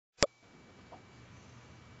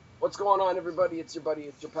What's going on, everybody? It's your buddy,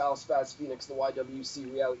 it's your pal, SpazPhoenix, the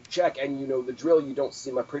YWC reality check, and you know the drill. You don't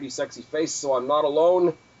see my pretty sexy face, so I'm not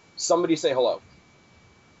alone. Somebody say hello.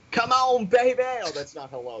 Come on, baby! Oh, that's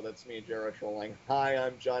not hello. That's me, Jared, trolling. Hi,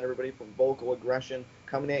 I'm John, everybody, from VocalAggression,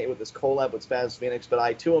 coming at you with this collab with SpazPhoenix, but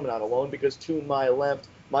I, too, am not alone, because to my left,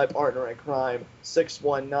 my partner in crime,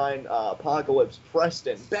 619 Apocalypse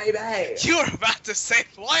Preston, baby! You were about to say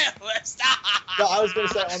loyalist! No, I was going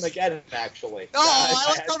to say Armageddon, actually. No,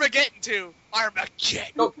 I like Armageddon, too.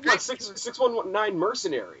 Armageddon! No, 619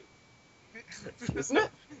 Mercenary. Isn't it?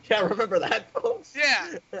 Yeah, remember that, folks?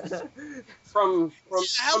 Yeah. From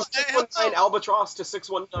 619 Albatross to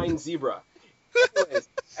 619 Zebra. Anyways,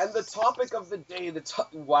 and the topic of the day,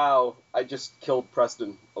 wow, I just killed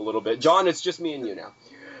Preston a little bit. John, it's just me and you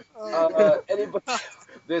now. Anybody?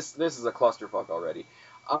 This is a clusterfuck already.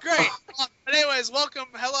 Great. But anyways, welcome,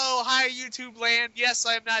 hello, hi, YouTube land. Yes,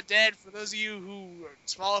 I am not dead. For those of you who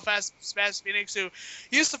follow SpazPhoenix who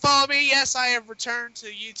used to follow me, yes, I have returned to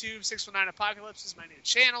YouTube. 619 Apocalypse is my new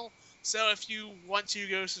channel. So if you want to,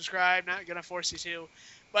 go subscribe. Not going to force you to.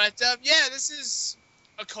 But, yeah, this is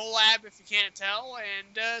a collab, if you can't tell.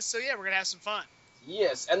 And, so, yeah, we're going to have some fun.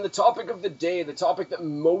 Yes, and the topic of the day, the topic that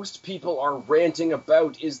most people are ranting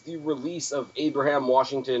about, is the release of Abraham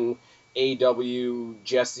Washington, A.W.,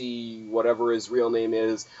 Jesse, whatever his real name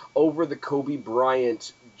is, over the Kobe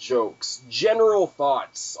Bryant jokes. General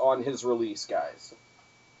thoughts on his release, guys?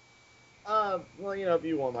 Well, you know, if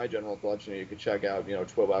you want my general thoughts, you know, you could check out, you know,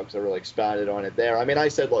 TWitWoW, because I really expanded on it there. I mean, I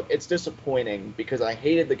said, look, it's disappointing, because I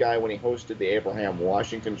hated the guy when he hosted the Abraham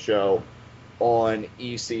Washington show on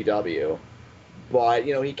ECW. But,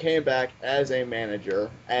 you know, he came back as a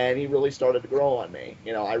manager, and he really started to grow on me.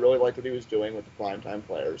 You know, I really liked what he was doing with the primetime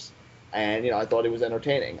players. And, you know, I thought he was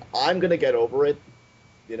entertaining. I'm going to get over it,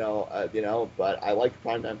 you know, but I like the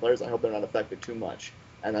primetime players. I hope they're not affected too much.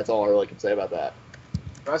 And that's all I really can say about that.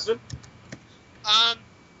 Preston? I'm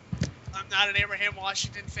not an Abraham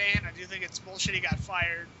Washington fan. I do think it's bullshit he got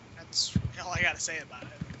fired. That's all I got to say about it.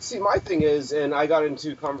 See, my thing is, and I got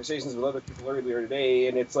into conversations with other people earlier today,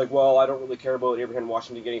 and it's like, well, I don't really care about Abraham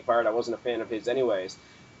Washington getting fired. I wasn't a fan of his anyways.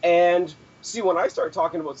 And see, when I start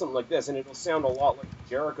talking about something like this, and it'll sound a lot like the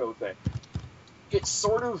Jericho thing, it's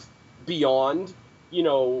sort of beyond, you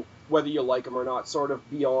know, whether you like him or not, sort of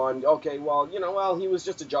beyond, okay, well, you know, well, he was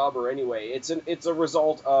just a jobber anyway. It's a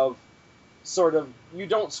result of sort of, you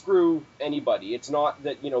don't screw anybody. It's not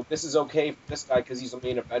that, you know, this is okay for this guy because he's a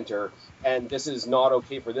main eventer, and this is not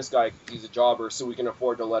okay for this guy because he's a jobber, so we can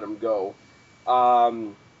afford to let him go.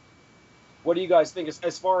 What do you guys think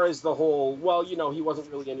as far as the whole, well, you know, he wasn't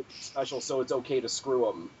really anything special, so it's okay to screw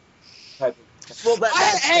him type of...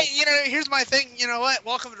 Well, hey, you know, here's my thing. You know what?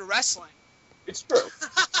 Welcome to wrestling. It's true.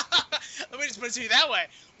 Let me just put it to you that way.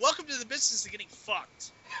 Welcome to the business of getting fucked.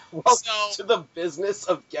 Welcome to the business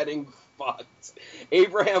of getting fucked.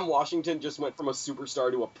 Abraham Washington just went from a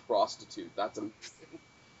superstar to a prostitute. That's amazing.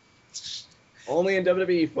 Only in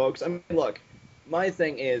WWE, folks. I mean, look, my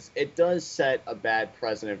thing is, it does set a bad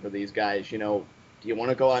precedent for these guys. You know, do you want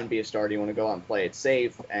to go out and be a star? Do you want to go out and play it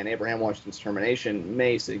safe? And Abraham Washington's termination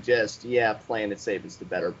may suggest, yeah, playing it safe is the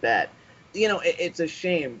better bet. You know, it's a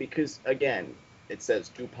shame because, again, it says,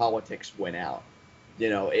 do politics win out? You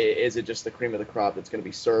know, is it just the cream of the crop that's going to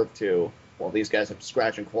be served to, well, these guys have to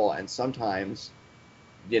scratch and claw and sometimes,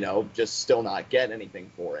 you know, just still not get anything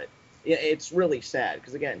for it? It's really sad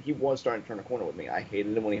because, again, he was starting to turn a corner with me. I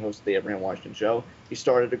hated him when he hosted the Abraham Washington show. He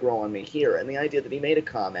started to grow on me here. And the idea that he made a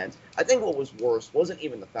comment, I think what was worse wasn't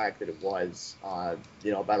even the fact that it was,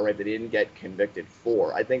 you know, about a rape that he didn't get convicted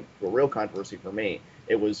for. I think the real controversy for me,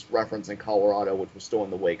 it was referencing Colorado, which was still in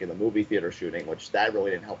the wake of the movie theater shooting, which that really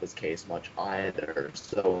didn't help his case much either.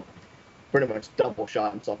 So pretty much double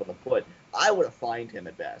shot himself in the foot. I would have fined him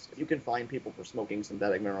at best. If you can fine people for smoking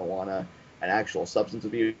synthetic marijuana and actual substance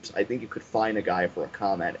abuse, I think you could fine a guy for a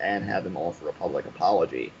comment and have him offer a public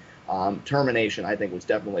apology. Termination, I think, was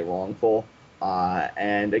definitely wrongful.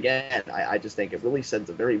 And again, I just think it really sends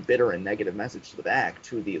a very bitter and negative message to the back,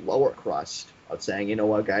 to the lower crust, of saying, you know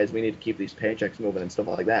what, guys, we need to keep these paychecks moving and stuff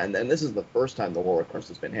like that. And this is the first time the lower crust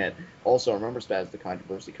has been hit. Also, remember, Spaz, the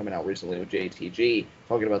controversy coming out recently with JTG,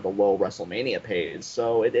 talking about the low WrestleMania pays.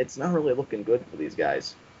 So it's not really looking good for these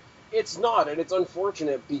guys. It's not, and it's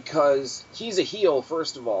unfortunate because he's a heel,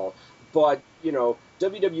 first of all, but, you know,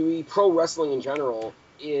 WWE, pro wrestling in general,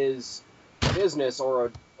 is business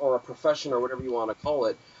or a profession or whatever you want to call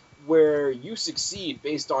it, where you succeed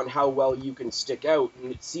based on how well you can stick out, and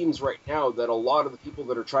it seems right now that a lot of the people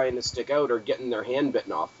that are trying to stick out are getting their hand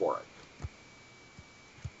bitten off for it.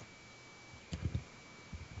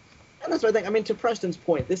 that's what I think. I mean, to Preston's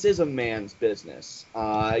point, this is a man's business.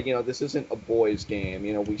 This isn't a boys' game.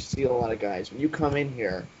 We see a lot of guys. When you come in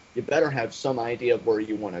here, you better have some idea of where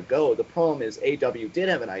you want to go. The problem is AW did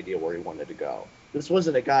have an idea where he wanted to go. This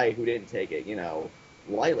wasn't a guy who didn't take it,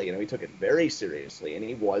 lightly. He took it very seriously, and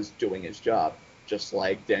he was doing his job, just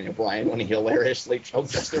like Daniel Bryan when he hilariously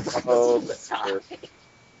choked Dexter Brothers.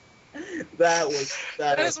 That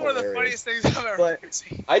is one of the funniest things I've ever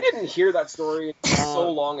seen. I didn't hear that story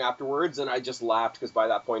so long afterwards, and I just laughed because by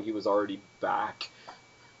that point he was already back.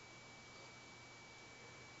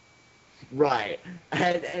 Right.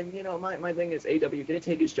 And my thing is AW did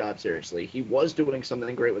take his job seriously. He was doing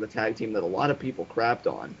something great with a tag team that a lot of people crapped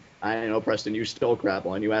on. I know, Preston, you still crap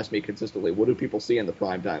on. You ask me consistently, what do people see in the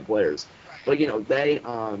primetime players? But, they,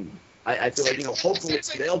 I feel like, hopefully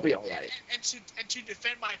they'll be all right. And to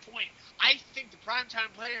defend my point, I think the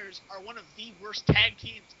primetime players are one of the worst tag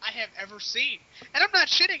teams I have ever seen. And I'm not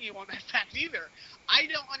shitting you on that fact either. I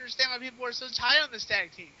don't understand why people are so high on this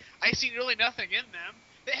tag team. I see really nothing in them.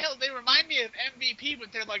 They remind me of MVP,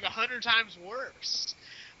 but they're like 100 times worse.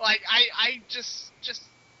 Like, I just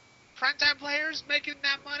primetime players making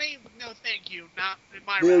that money? No, thank you. Not in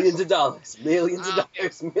my millions of dollars. Millions of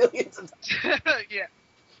dollars. Yeah.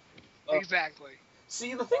 Exactly.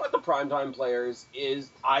 See, the thing with the primetime players is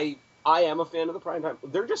I am a fan of the primetime.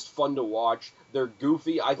 They're just fun to watch. They're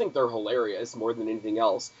goofy. I think they're hilarious more than anything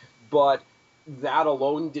else. But that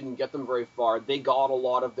alone didn't get them very far. They got a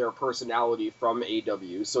lot of their personality from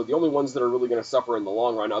AW. So the only ones that are really going to suffer in the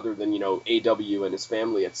long run, other than, AW and his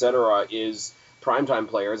family, etc., is primetime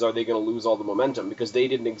players. Are they going to lose all the momentum? Because they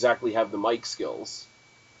didn't exactly have the mic skills.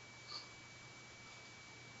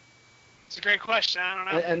 It's a great question. I don't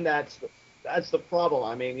know. And that's the problem.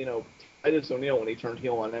 I mean, Titus O'Neil, when he turned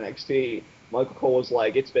heel on NXT, Michael Cole was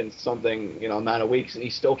like, it's been something, amount of weeks, and he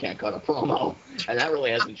still can't cut a promo. And that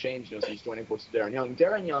really hasn't changed, since joining forces with Darren Young.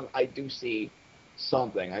 Darren Young, I do see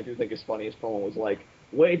something. I do think his funniest promo was like,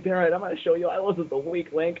 wait, Darren, I'm going to show you I wasn't the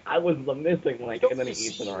weak link, I was the missing link, and then he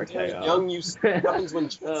eats an RKO. Young, happens when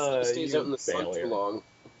stays out in the sun too long.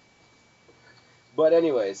 But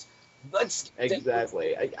anyways, let's get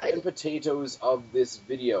the potatoes of this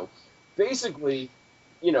video. Basically,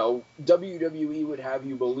 WWE would have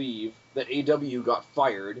you believe that AW got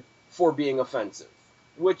fired for being offensive,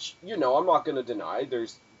 which, I'm not going to deny.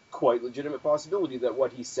 There's quite legitimate possibility that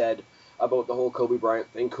what he said about the whole Kobe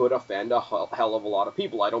Bryant thing could offend a hell of a lot of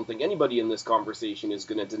people. I don't think anybody in this conversation is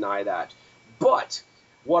going to deny that. But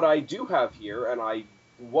what I do have here, and I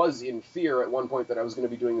was in fear at one point that I was going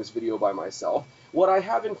to be doing this video by myself, what I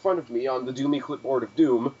have in front of me on the Doomy clipboard of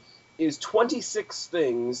doom is 26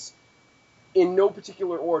 things in no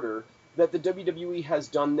particular order that the WWE has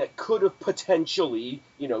done that could have potentially,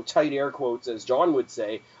 tight air quotes as John would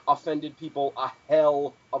say, offended people a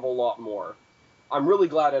hell of a lot more. I'm really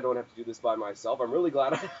glad I don't have to do this by myself. I'm really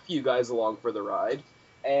glad I have you guys along for the ride.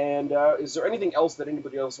 And is there anything else that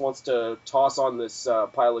anybody else wants to toss on this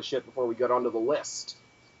pile of shit before we get onto the list?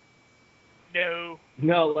 No.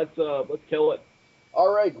 No, let's kill it.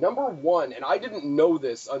 All right, number one, and I didn't know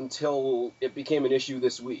this until it became an issue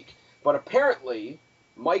this week, but apparently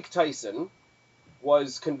Mike Tyson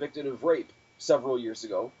was convicted of rape several years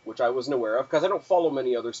ago, which I wasn't aware of, because I don't follow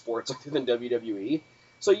many other sports other than WWE.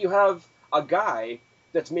 So you have a guy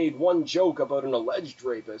that's made one joke about an alleged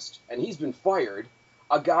rapist, and he's been fired.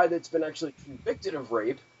 A guy that's been actually convicted of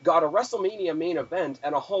rape, got a WrestleMania main event,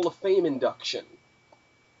 and a Hall of Fame induction.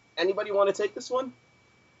 Anybody want to take this one?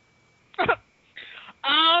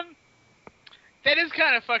 That is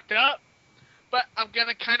kind of fucked up, but I'm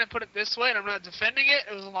gonna kind of put it this way, and I'm not defending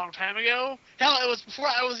it. It was a long time ago. Hell, it was before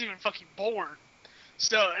I was even fucking born.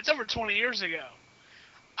 So, it's over 20 years ago.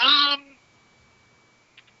 I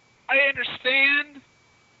understand,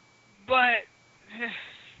 but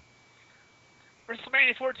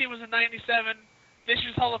WrestleMania 14 was in 97. This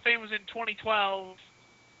year's Hall of Fame was in 2012.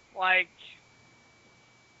 Like,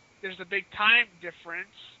 there's a big time difference.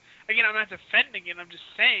 Again, I'm not defending it. I'm just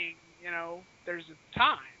saying, there's a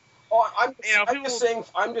time. Oh, I'm just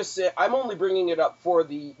saying. I'm only bringing it up for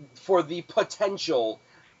the potential.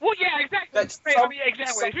 Well, yeah, exactly.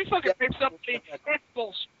 Exactly. If you fucking rape somebody, that's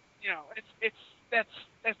bullshit.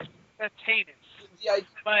 That's heinous. The idea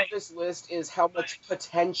of this list is how much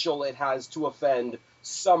potential it has to offend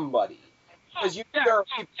somebody. Because there are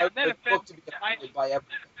people out there that look to be offended by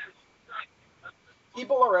everything.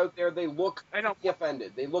 People are out there, they look to be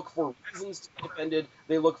offended. They look for reasons to be offended.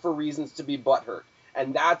 They look for reasons to be butthurt.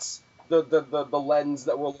 And that's the lens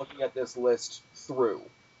that we're looking at this list through.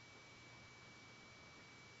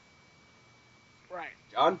 Right.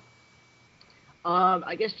 John?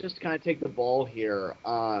 I guess just to kind of take the ball here,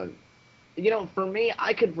 For me,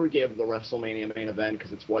 I could forgive the WrestleMania main event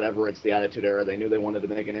because it's whatever. It's the Attitude Era. They knew they wanted to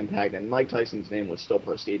make an impact, and Mike Tyson's name was still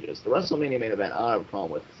prestigious. The WrestleMania main event, I don't have a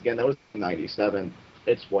problem with. Again, that was '97.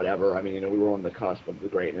 It's whatever. I mean, we were on the cusp of the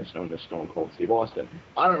greatness known as Stone Cold Steve Austin.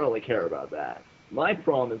 I don't really care about that. My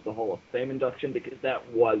problem is the Hall of Fame induction because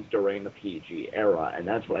that was during the PG era, and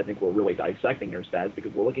that's what I think we're really dissecting here, Spaz,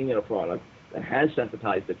 because we're looking at a product that has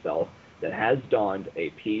sensitized itself, that has donned a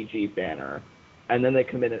PG banner, and then they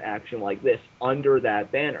commit an action like this under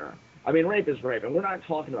that banner. I mean, rape is rape, and we're not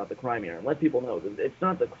talking about the crime here. And let people know that it's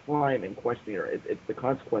not the crime in question here. It's the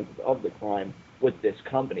consequences of the crime with this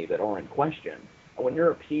company that are in question. And when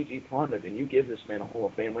you're a PG product and you give this man a Hall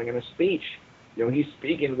of Fame ring in a speech, he's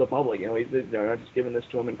speaking to the public. He's not just giving this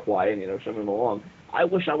to him in quiet, shoving him along. I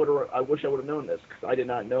wish I would have known this because I did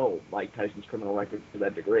not know Mike Tyson's criminal record to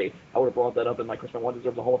that degree. I would have brought that up in my Chris Benoit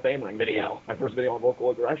deserves a Hall of Fame ring video, my first video on vocal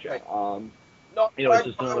aggression. No, it's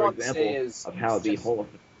just another example of how the whole.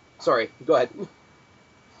 Sorry, go ahead.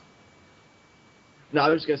 No, I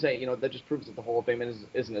was just gonna say, that just proves that the Hall of Fame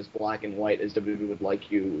isn't as black and white as WWE would like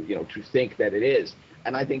you, to think that it is.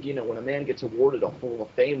 And I think, when a man gets awarded a Hall of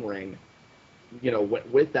Fame ring,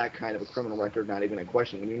 with that kind of a criminal record not even in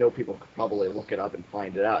question, when people could probably look it up and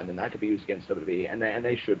find it out, and then that could be used against WWE, and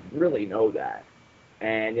they should really know that.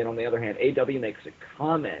 And on the other hand, AW makes a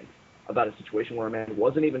comment about a situation where a man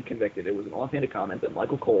wasn't even convicted. It was an offhanded comment that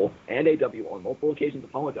Michael Cole and AW on multiple occasions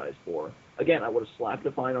apologized for. Again, I would have slapped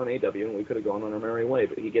a fine on AW and we could have gone on our merry way,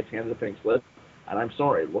 but he gets handed a pink slip, and I'm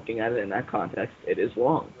sorry, looking at it in that context, it is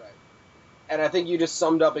wrong. Right. And I think you just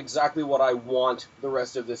summed up exactly what I want the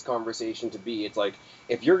rest of this conversation to be. It's like,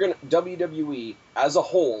 if you're going to, WWE as a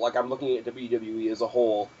whole, like I'm looking at WWE as a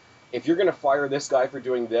whole, if you're going to fire this guy for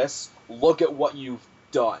doing this, look at what you've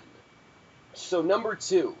done. So number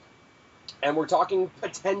 2, and we're talking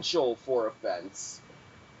potential for offense.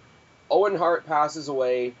 Owen Hart passes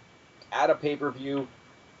away at a pay-per-view.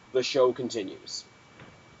 The show continues.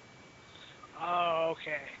 Oh,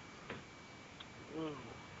 okay. Ooh.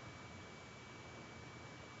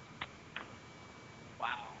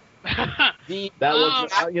 Wow. That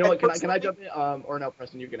was, you know what? Can I jump in? Or no,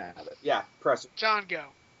 Preston, you can have it. Yeah, Preston. John, go.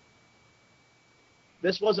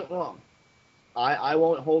 This wasn't wrong. I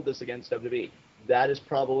won't hold this against WWE. That is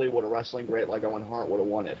probably what a wrestling great like Owen Hart would have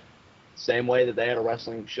wanted. Same way that they had a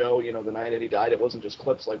wrestling show, the night that he died, it wasn't just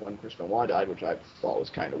clips like when Chris Benoit died, which I thought was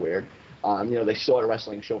kind of weird. They still had a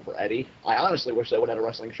wrestling show for Eddie. I honestly wish they would have had a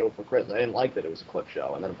wrestling show for Chris. I didn't like that it was a clip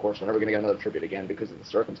show. And then, of course, we're never going to get another tribute again because of the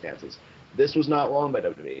circumstances. This was not wrong by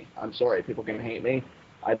WWE. I'm sorry. People can hate me.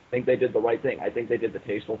 I think they did the right thing. I think they did the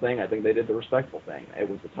tasteful thing. I think they did the respectful thing. It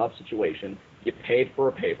was a tough situation. You paid for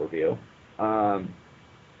a pay-per-view. And,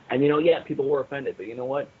 yeah, people were offended. But you know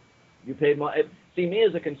what? You paid money. See, me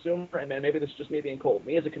as a consumer, and maybe this is just me being cold,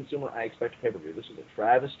 me as a consumer, I expect a pay-per-view. This is a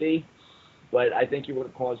travesty. But I think you would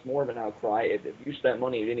have caused more of an outcry if you spent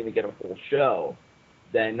money, you didn't even get a full show,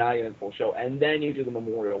 then not even a full show. And then you do the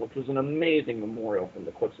memorial, which was an amazing memorial from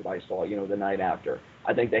the clips that I saw, the night after.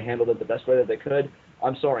 I think they handled it the best way that they could.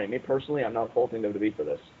 I'm sorry. Me personally, I'm not faulting WWE for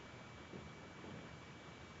this.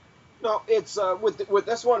 No, it's with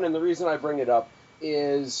this one, and the reason I bring it up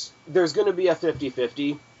is there's going to be a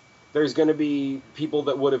 50-50. There's going to be people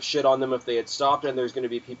that would have shit on them if they had stopped, and there's going to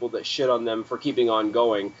be people that shit on them for keeping on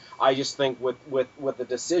going. I just think with the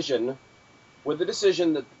decision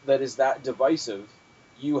that is that divisive,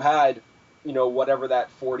 you had, whatever that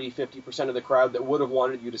 40-50% of the crowd that would have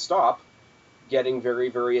wanted you to stop getting very,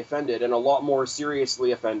 very offended, and a lot more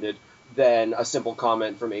seriously offended than a simple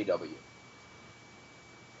comment from AW.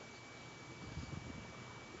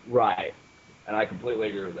 Right. And I completely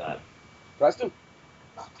agree with that. Preston?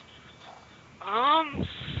 I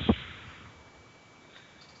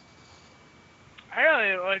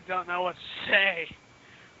really don't know what to say.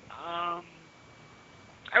 I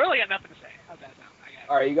really got nothing to say. How's that sound?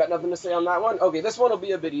 All right, you got nothing to say on that one? Okay, this one will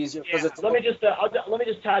be a bit easier because it's. Let me just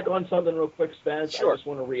tag on something real quick, Spaz. Sure. I just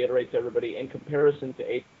want to reiterate to everybody, in comparison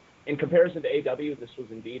to AW, this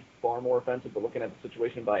was indeed far more offensive. But looking at the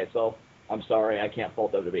situation by itself, I'm sorry, I can't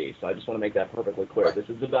fault WWE. So I just want to make that perfectly clear. Right. This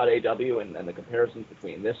is about AW and the comparisons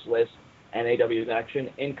between this list and AW's action.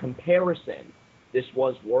 In comparison, this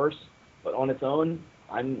was worse, but on its own,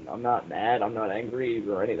 I'm not mad, I'm not angry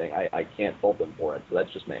or anything. I can't fault them for it. So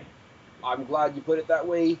that's just me. I'm glad you put it that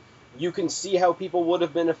way. You can see how people would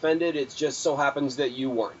have been offended. It just so happens that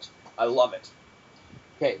you weren't. I love it.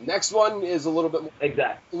 Okay, next one is a little bit more,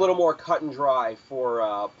 Exactly. a little more cut and dry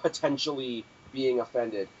for potentially being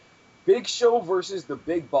offended. Big Show versus the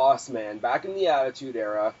Big Boss Man back in the Attitude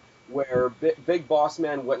Era, where Big Boss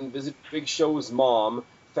Man went and visited Big Show's mom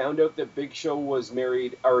found out that Big Show was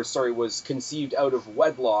was conceived out of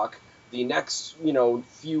wedlock. The next,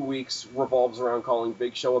 few weeks revolves around calling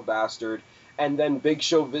Big Show a bastard, and then Big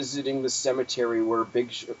Show visiting the cemetery where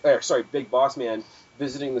Big Boss Man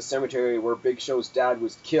visiting the cemetery where Big Show's dad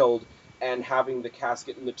was killed, and having the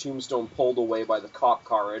casket and the tombstone pulled away by the cop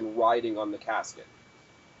car and riding on the casket.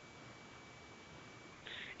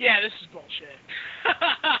 Yeah, this is bullshit.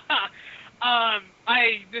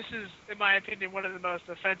 This is, in my opinion, one of the most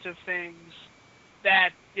offensive things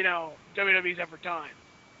that, WWE's ever done.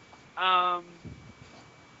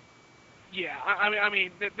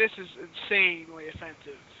 This is insanely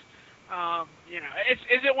offensive.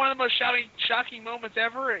 Is it one of the most shocking moments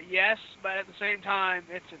ever? Yes, but at the same time,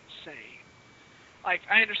 it's insane. Like,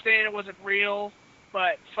 I understand it wasn't real,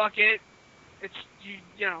 but fuck it. It's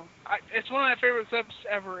it's one of my favorite clips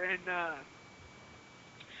ever in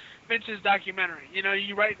Vince's documentary.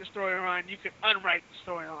 You write the storyline, you can unwrite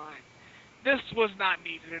the storyline. This was not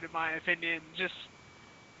needed, in my opinion. Just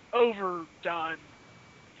overdone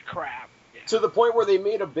crap. Yeah. To the point where they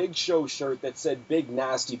made a Big Show shirt that said "Big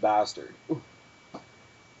Nasty Bastard."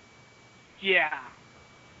 Yeah.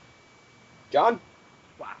 John?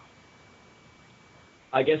 Wow.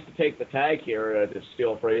 I guess to take the tag here, to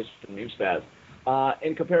steal a phrase from you, Spaz,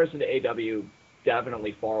 in comparison to AW,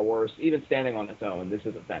 definitely far worse. Even standing on its own, this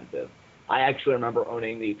is offensive. I actually remember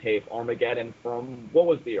owning the tape Armageddon from, what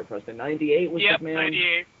was the year, Preston? 98 was Yep, man?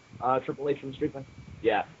 98. Triple H from the Street Fight?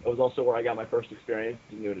 Yeah, it was also where I got my first experience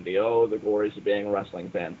in nudity. Oh, the glories of being a wrestling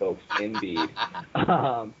fan, folks, indeed.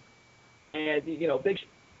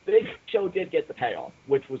 Big Show did get the payoff,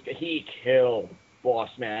 which was he killed Boss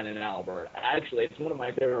Man and Albert. Actually, it's one of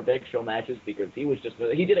my favorite Big Show matches because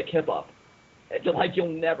he did a kip up. It's like you'll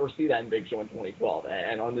never see that in Big Show in 2012.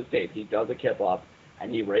 And on this tape, he does a kip up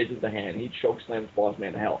and he raises the hand. He choke slams Boss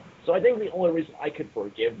Man to hell. So I think the only reason I could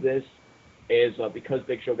forgive this is because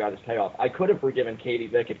Big Show got his payoff. I could have forgiven Katie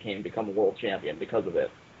Vick if Kane become a world champion because of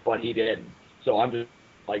it, but he didn't. So I'm just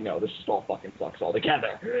like, no, this just all fucking sucks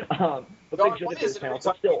altogether. But Big Show did his payoff.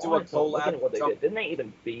 But still, looking at what they did, didn't they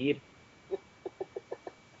even feed?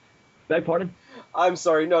 Beg pardon? I'm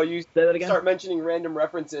sorry. No, you say that again? Start mentioning random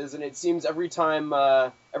references, and it seems every time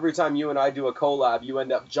you and I do a collab, you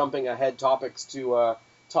end up jumping ahead topics to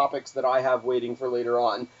topics that I have waiting for later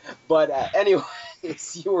on. But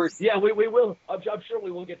anyways, you were... Yeah, we will. I'm sure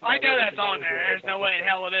we will get to that. I know that's on there. There's no way in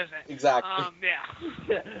hell it isn't. Exactly.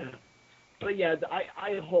 Yeah. But yeah,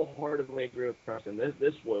 I wholeheartedly agree with Preston.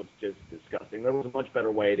 This was just disgusting. There was a much better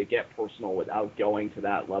way to get personal without going to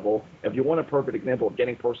that level. If you want a perfect example of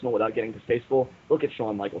getting personal without getting distasteful, look at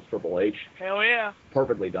Shawn Michaels Triple H. Hell yeah.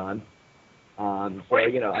 Perfectly done. I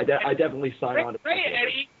definitely sign on to Ray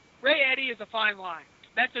Eddie is a fine line.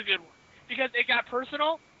 That's a good one. Because it got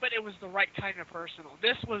personal, but it was the right kind of personal.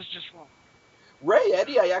 This was just wrong. Ray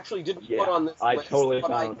Eddie, I actually didn't put on this list. I totally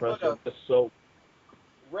sign on Preston.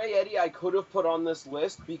 Ray Eddie, I could have put on this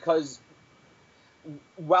list because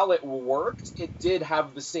while it worked, it did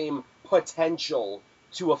have the same potential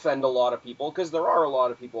to offend a lot of people, because there are a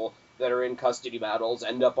lot of people that are in custody battles,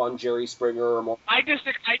 end up on Jerry Springer or more. I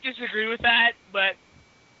disagree with that, but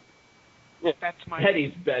that's my...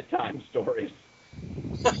 Eddie's bedtime stories.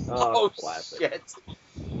 Oh, classic. Shit.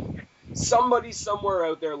 Somebody somewhere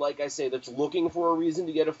out there, like I say, that's looking for a reason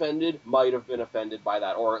to get offended might have been offended by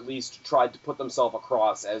that, or at least tried to put themselves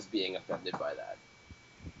across as being offended by that.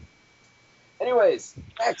 Anyways,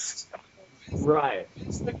 next. Right.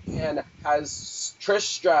 Vince McMahon has Trish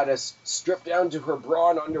Stratus strip down to her bra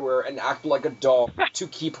and underwear and act like a doll to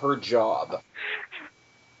keep her job.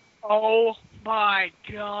 Oh my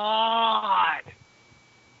god.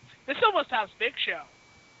 This almost has Big Show.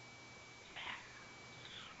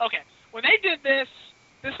 Okay. When they did this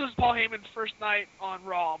was Paul Heyman's first night on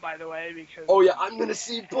Raw, by the way, because... Oh, yeah, I'm going to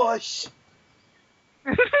see Bush.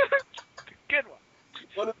 Good one.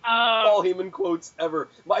 One of the Paul Heyman quotes ever.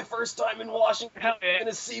 My first time in Washington, yeah. I'm going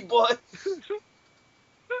to see Bush.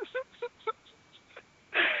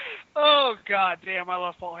 Oh, god damn, I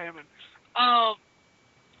love Paul Heyman.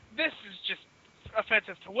 This is just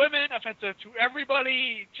offensive to women, offensive to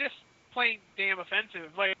everybody, just plain damn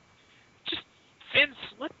offensive. Like, just... Vince,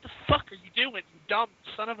 what the fuck are you doing, you dumb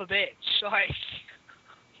son of a bitch? Like,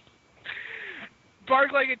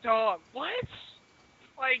 bark like a dog. What?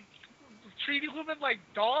 Like, treating women like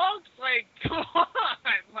dogs? Like, come on.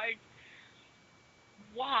 Like,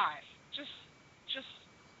 why? Just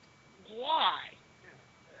why?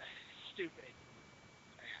 Stupid.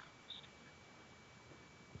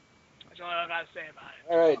 That's all I gotta say about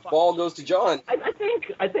it. All right, ball goes to John.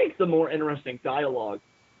 I think the more interesting dialogue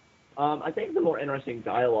I think the more interesting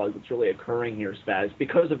dialogue that's really occurring here, Spaz,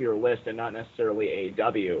 because of your list and not necessarily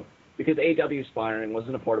AEW, because AEW's firing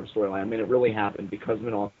wasn't a part of a storyline. I mean, it really happened because of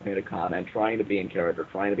an offhanded comment, trying to be in character,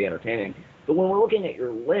 trying to be entertaining. But when we're looking at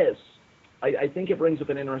your list, I think it brings up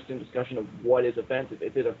an interesting discussion of what is offensive.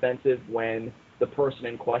 Is it offensive when the person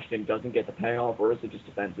in question doesn't get the payoff, or is it just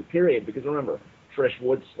offensive, period? Because remember, Trish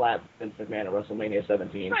would slap Vince McMahon at WrestleMania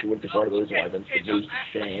 17. She would be part of the reason why Vince would lose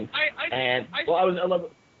to Shane.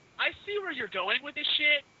 I see where you're going with this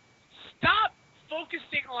shit. Stop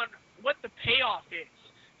focusing on what the payoff is,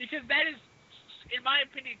 because that is, in my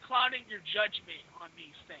opinion, clouding your judgment on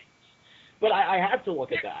these things. But I have to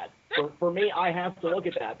look at that. For me, I have to look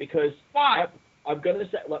at that because why? I'm going to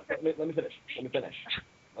say. Let me finish. Let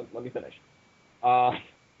me finish.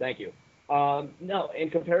 Thank you. No,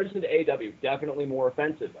 in comparison to AEW, definitely more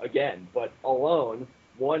offensive. Again, but alone.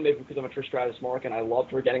 One, maybe because I'm a Trish Stratus mark and I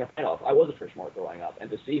loved her getting a payoff. I was a Trish mark growing up, and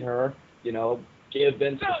to see her, give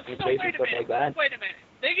Vince some space and stuff like that. Wait a minute.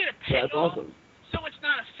 They get a payoff. That's awesome. So it's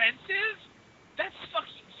not offensive? That's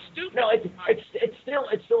fucking stupid. No, it's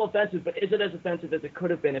still offensive, but is it as offensive as it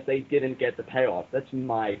could have been if they didn't get the payoff? That's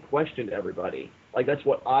my question to everybody. Like, that's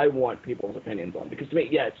what I want people's opinions on. Because to me,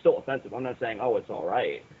 yeah, it's still offensive. I'm not saying, oh, it's all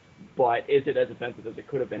right. But is it as offensive as it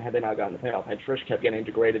could have been had they not gotten the payoff? Had Trish kept getting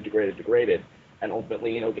degraded, and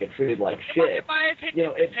ultimately, get treated like shit. In my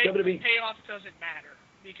opinion, the payoff doesn't matter,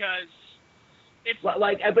 because if but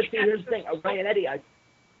see, here's the thing, Ryan Eddie,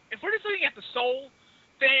 if we're just looking at the soul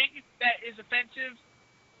thing that is offensive,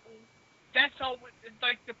 that's all.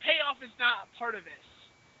 Like, the payoff is not a part of this.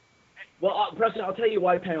 Well, Preston, I'll tell you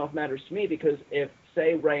why payoff matters to me, because if,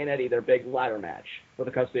 say, Ray and Eddie, their big ladder match for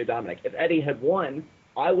the custody of Dominic, if Eddie had won,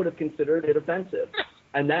 I would have considered it offensive.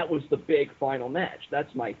 And that was the big final match.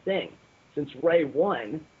 That's my thing. Since Ray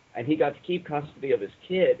won, and he got to keep custody of his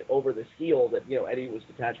kid over this heel that, Eddie was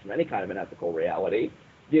detached from any kind of an ethical reality,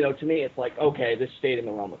 to me it's like, okay, this stayed in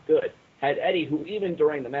the realm of good. Had Eddie, who even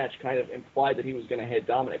during the match kind of implied that he was going to hit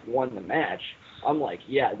Dominic, won the match, I'm like,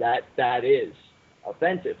 yeah, that is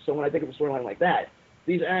offensive. So when I think of a storyline like that,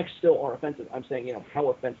 these acts still are offensive. I'm saying, how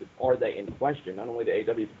offensive are they in question? Not only to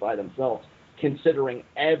AEW by themselves, considering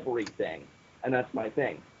everything, and that's my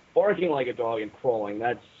thing. Barking like a dog and crawling,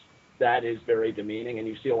 that is very demeaning, and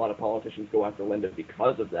you see a lot of politicians go after Linda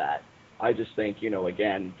because of that. I just think,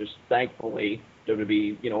 again, just thankfully,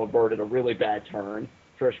 WWE, averted a really bad turn.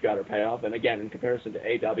 Trish got her payoff, and again, in comparison to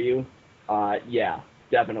AEW, yeah,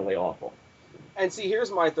 definitely awful. And see,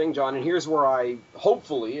 here's my thing, John, and here's where I,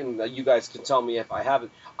 hopefully, and you guys can tell me if I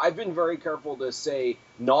haven't, I've been very careful to say,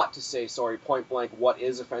 point blank, what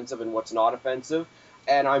is offensive and what's not offensive,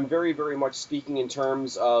 and I'm very, very much speaking in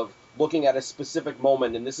terms of looking at a specific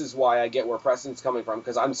moment, and this is why I get where Preston's coming from,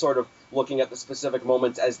 because I'm sort of looking at the specific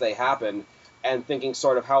moments as they happen, and thinking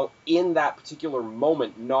sort of how in that particular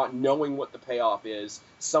moment, not knowing what the payoff is,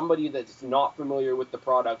 somebody that's not familiar with the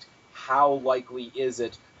product, how likely is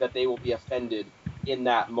it that they will be offended in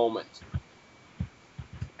that moment?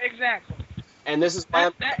 Exactly. And this is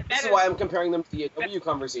why I'm comparing them to the AEW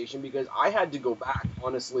conversation, because I had to go back,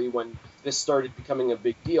 honestly, when this started becoming a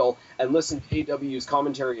big deal, and listen to AEW's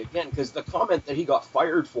commentary again, because the comment that he got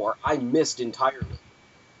fired for, I missed entirely.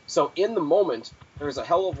 So in the moment, there's a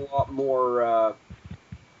hell of a lot more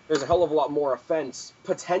offense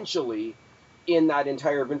potentially in that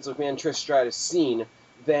entire Vince McMahon Trish Stratus scene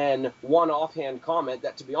than one offhand comment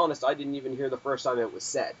that, to be honest, I didn't even hear the first time it was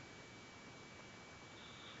said.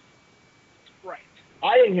 Right.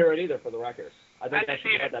 I didn't hear it either, for the record. I think I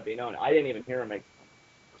should let that be known. I didn't even hear him make.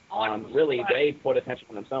 Really, they put attention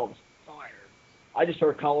on themselves. Fired. I just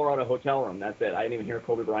heard Colorado hotel room. That's it. I didn't even hear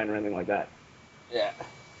Kobe Bryant or anything like that. Yeah.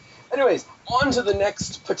 Anyways, on to the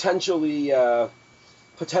next potentially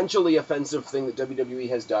offensive thing that WWE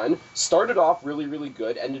has done. Started off really, really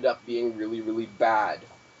good, ended up being really, really bad.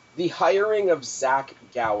 The hiring of Zach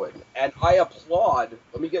Gowen. And I applaud,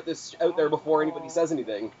 let me get this out there before anybody says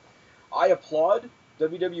anything, I applaud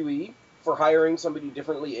WWE for hiring somebody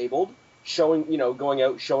differently abled, going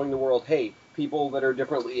out, showing the world, hey, people that are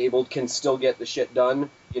differently abled can still get the shit done.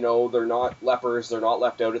 They're not lepers, they're not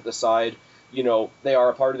left out at the side. They are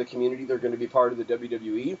a part of the community, they're going to be part of the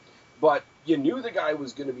WWE. But you knew the guy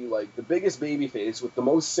was going to be like the biggest babyface with the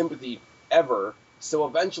most sympathy ever, so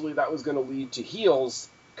eventually that was going to lead to heels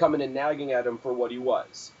coming and nagging at him for what he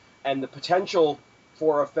was. And the potential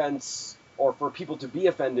for offense, or for people to be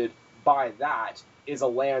offended by that, is a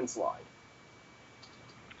landslide.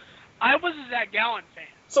 I was a Zach Gowen fan.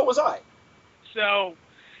 So was I. So,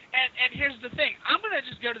 and here's the thing. I'm going to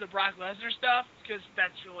just go to the Brock Lesnar stuff, because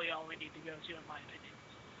that's really all we need to go to, in my opinion.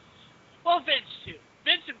 Well, Vince, too.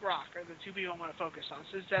 Vince and Brock are the two people I'm going to focus on,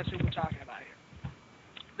 since that's who we're talking about here.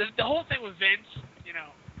 The whole thing with Vince, you know,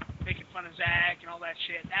 making fun of Zach and all that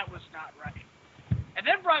shit, that was not right. And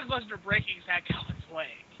then Brock Lesnar breaking Zach Allen's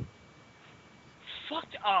leg.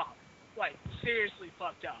 Fucked up. Like, seriously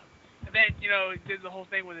fucked up. And then, you know, he did the whole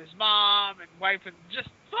thing with his mom and wife, and just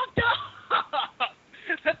fucked up.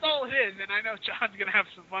 That's all it is. And I know John's gonna have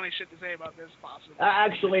some funny shit to say about this, possibly.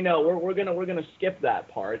 Actually, no. We're gonna skip that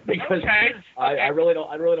part because okay. I really don't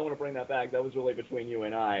want to bring that back. That was really between you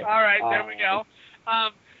and I. All right, there we go.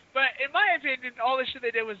 But in my opinion, all the shit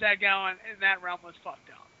they did with Zach Allen in that realm was fucked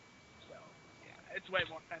up. So yeah, it's way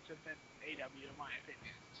more offensive than AW in my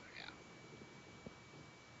opinion. So yeah.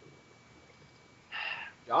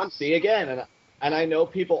 John, see again, and I know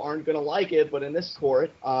people aren't gonna like it, but in this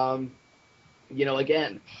court, you know,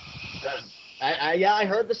 again, I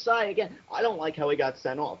heard the sigh again. I don't like how he got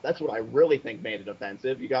sent off. That's what I really think made it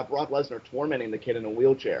offensive. You got Brock Lesnar tormenting the kid in a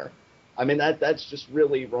wheelchair. I mean, that's just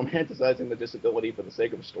really romanticizing the disability for the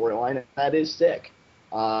sake of a storyline. That is sick.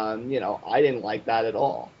 You know, I didn't like that at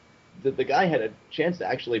all. The guy had a chance to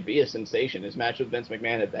actually be a sensation. His match with Vince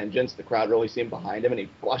McMahon at Vengeance, the crowd really seemed behind him, and he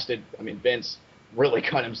busted. I mean, Vince really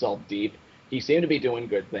cut himself deep. He seemed to be doing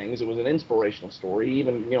good things. It was an inspirational story. He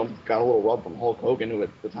even, you know, got a little rub from Hulk Hogan, who at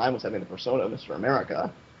the time was having the persona of Mr.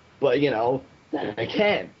 America. But, you know, then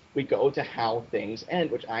again, we go to how things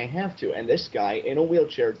end, which I have to. And this guy in a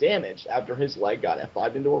wheelchair, damaged after his leg got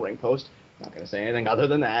F5'd into a ring post, not going to say anything other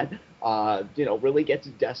than that, you know, really gets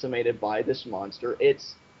decimated by this monster.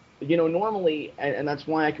 It's, you know, normally, and that's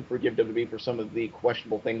why I can forgive WWE for some of the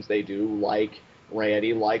questionable things they do, like Ray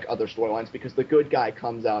Eddie, like other storylines, because the good guy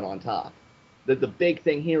comes out on top. The big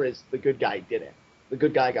thing here is the good guy didn't. The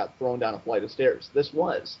good guy got thrown down a flight of stairs. This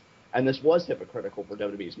was hypocritical for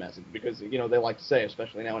WWE's message because, you know, they like to say,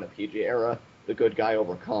 especially now in a PG era, the good guy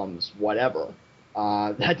overcomes whatever.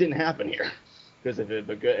 That didn't happen here. Because if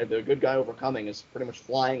the good guy overcoming is pretty much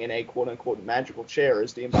flying in a quote-unquote magical chair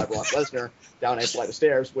as deemed by Brock Lesnar down a flight of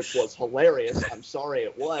stairs, which was hilarious. I'm sorry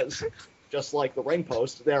it was. Just like the ring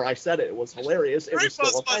post, there I said it. It was hilarious. It was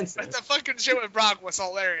still offensive. The fucking shit with Brock was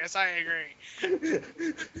hilarious. I agree.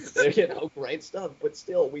 You know, great stuff. But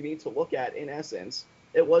still, we need to look at, in essence,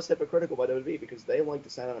 it was hypocritical by WWE because they like to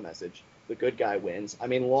send out a message. The good guy wins. I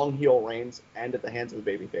mean, long heel reigns end at the hands of a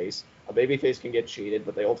babyface. A babyface can get cheated,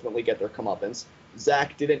 but they ultimately get their comeuppance.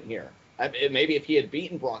 Zach didn't here. Maybe if he had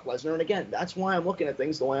beaten Brock Lesnar, and again, that's why I'm looking at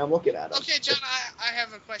things the way I'm looking at them. Okay, John, I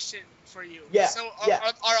have a question for you. Yeah. So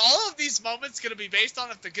are all of these moments going to be based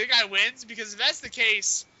on if the good guy wins? Because if that's the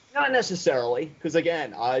case... Not necessarily, because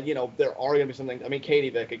again, you know, there are going to be some things. I mean,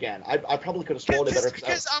 Katie Vick, again, I probably could have swallowed it better.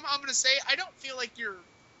 Because I'm going to say, I don't feel like you're...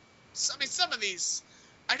 I mean, some of these,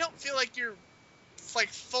 I don't feel like you're, like,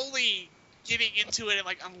 fully getting into it and,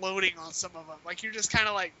 like, unloading on some of them. Like, you're just kind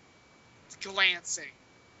of, like, glancing.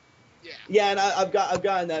 Yeah. Yeah, and I've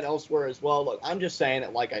gotten that elsewhere as well. Look, I'm just saying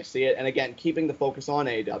it like I see it. And again, keeping the focus on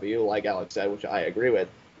AEW, like Alex said, which I agree with,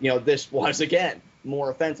 you know, this was, again, more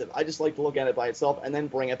offensive. I just like to look at it by itself and then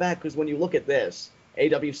bring it back. Because when you look at this,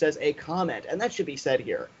 AEW says a comment, and that should be said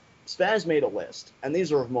here. Spaz made a list, and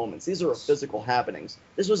these are of moments. These are of physical happenings.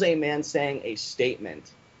 This was a man saying a statement.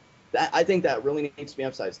 I think that really needs to be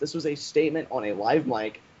emphasized. This was a statement on a live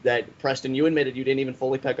mic that, Preston, you admitted you didn't even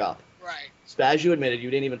fully pick up. Right. Spaz, you admitted you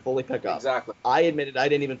didn't even fully pick up. Exactly. I admitted I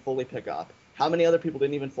didn't even fully pick up. How many other people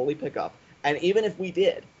didn't even fully pick up? And even if we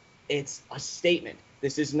did, it's a statement.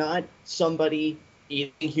 This is not somebody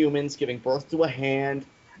eating humans, giving birth to a hand,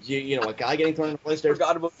 you know, a guy getting thrown in the place. There's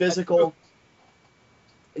physical,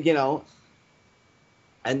 you know,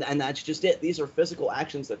 and that's just it. These are physical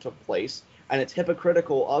actions that took place, and it's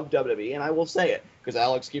hypocritical of WWE, and I will say it, because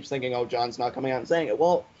Alex keeps thinking, oh, John's not coming out and saying it.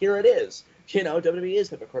 Well, here it is. You know, WWE is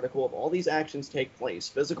hypocritical of all these actions take place,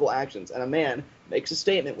 physical actions, and a man makes a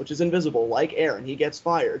statement which is invisible, like air, and he gets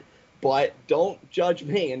fired. But don't judge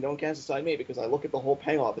me and don't cast aside me because I look at the whole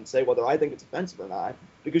payoff and say whether I think it's offensive or not.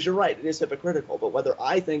 Because you're right, it is hypocritical. But whether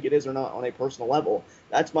I think it is or not on a personal level,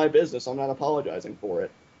 that's my business. I'm not apologizing for it.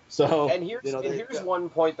 So, and here's one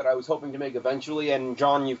point that I was hoping to make eventually, and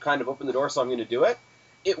John, you've kind of opened the door, so I'm going to do it.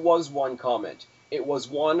 It was one comment. It was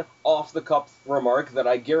one off-the-cuff remark that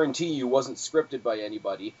I guarantee you wasn't scripted by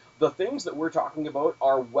anybody. The things that we're talking about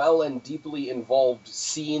are well and deeply involved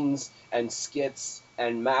scenes and skits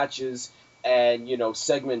and matches and, you know,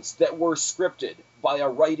 segments that were scripted by a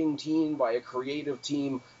writing team, by a creative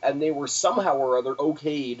team, and they were somehow or other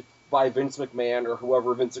okayed by Vince McMahon or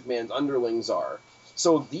whoever Vince McMahon's underlings are.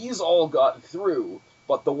 So these all got through,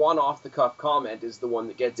 but the one off-the-cuff comment is the one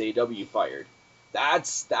that gets AW fired.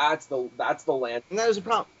 That's the land. And that is a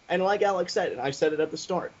problem. And like Alex said, and I said it at the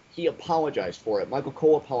start, He apologized for it. Michael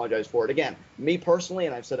Cole apologized for it. Again, me personally,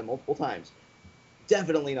 and I've said it multiple times,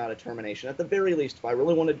 definitely not a termination. At the very least, if I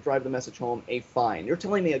really wanted to drive the message home, a fine. You're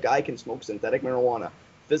telling me a guy can smoke synthetic marijuana,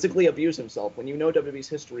 physically abuse himself, when you know WWE's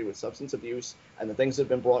history with substance abuse and the things that have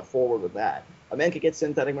been brought forward with that. A man could get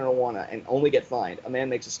synthetic marijuana and only get fined. A man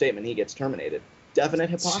makes a statement, he gets terminated. Definite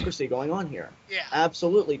hypocrisy going on here. Yeah.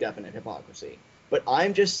 Absolutely definite hypocrisy. But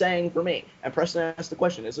I'm just saying for me, and Preston asked the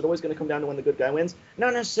question, is it always going to come down to when the good guy wins?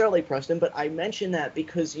 Not necessarily, Preston, but I mention that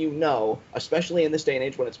because you know, especially in this day and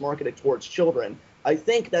age when it's marketed towards children, I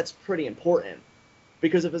think that's pretty important.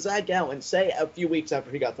 Because if Zach Gowen, say a few weeks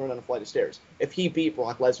after he got thrown down a flight of stairs, if he beat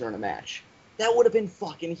Brock Lesnar in a match, that would have been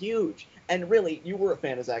fucking huge. And really, you were a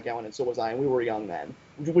fan of Zach Gowen, and so was I, and we were young then.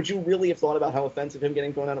 Would you really have thought about how offensive him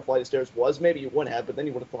getting thrown down a flight of stairs was? Maybe you wouldn't have, but then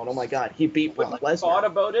you would have thought, oh my god, he beat Brock Lesnar. Thought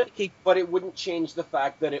about it, but it wouldn't change the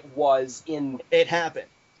fact that it was in... It happened.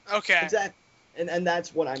 Okay. Exactly. And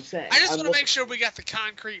that's what I'm saying. I just want to make sure we got the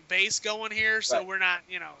concrete base going here, so we're not,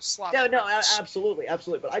 sloppy. No, absolutely.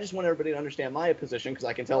 But I just want everybody to understand my position, because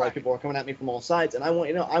I can tell like people are coming at me from all sides, and I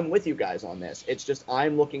want I'm with you guys on this. It's just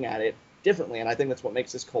I'm looking at it differently, and I think that's what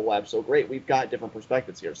makes this collab so great. We've got different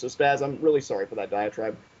perspectives here. So Spaz, I'm really sorry for that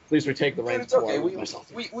diatribe. Please retake the reins. It's okay.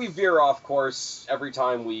 We veer off course every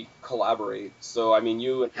time we collaborate. So, I mean,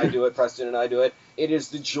 you and I do it, Preston and I do it. It is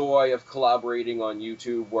the joy of collaborating on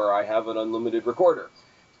YouTube where I have an unlimited recorder.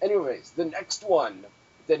 Anyways, the next one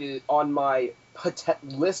that is on my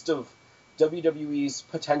list of WWE's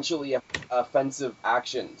potentially offensive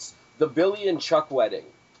actions, the Billy and Chuck wedding.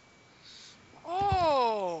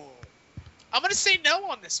 Oh. I'm going to say no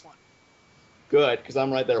on this one. Good, because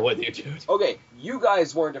I'm right there with you, dude. Okay, you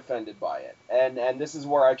guys weren't offended by it, and this is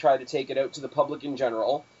where I try to take it out to the public in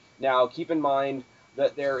general. Now, keep in mind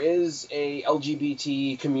that there is a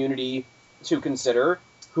LGBT community to consider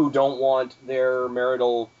who don't want their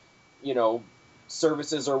marital,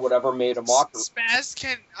 services or whatever made a mockery. Spaz,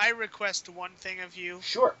 can I request one thing of you?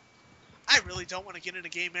 Sure. I really don't want to get into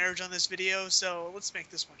gay marriage on this video, so let's make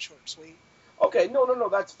this one short and sweet. Okay, no,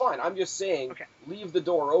 that's fine. I'm just saying, leave the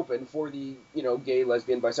door open for the, gay,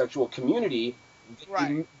 lesbian, bisexual community.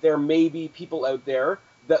 Right. There may be people out there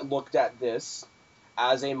that looked at this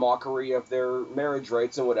as a mockery of their marriage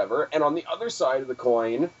rights and whatever. And on the other side of the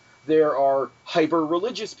coin, there are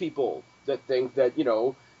hyper-religious people that think that,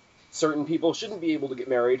 certain people shouldn't be able to get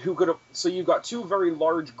married. So you've got two very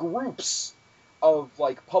large groups of,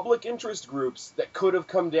 public interest groups that could have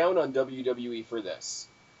come down on WWE for this.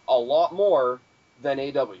 A lot more than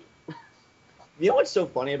AW. You know what's so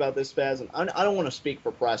funny about this, Spaz? And I don't want to speak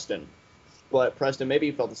for Preston, but Preston, maybe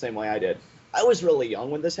you felt the same way I did. I was really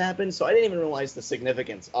young when this happened, so I didn't even realize the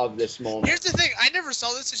significance of this moment. Here's the thing: I never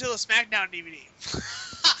saw this until the SmackDown DVD.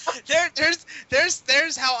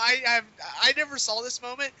 there's how I never saw this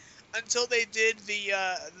moment until they did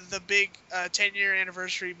the big 10-year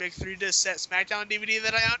anniversary big 3-disc set SmackDown DVD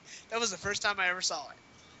that I owned. That was the first time I ever saw it.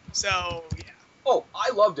 So yeah. Oh, I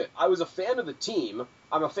loved it. I was a fan of the team.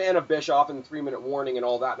 I'm a fan of Bischoff and 3-minute warning and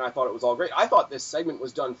all that, and I thought it was all great. I thought this segment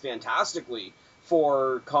was done fantastically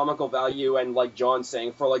for comical value and, like John's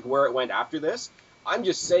saying, for, where it went after this. I'm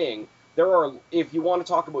just saying, if you want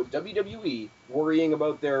to talk about WWE worrying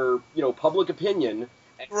about their, public opinion,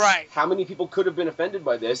 right, how many people could have been offended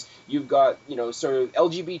by this, you've got, sort of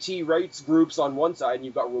LGBT rights groups on one side, and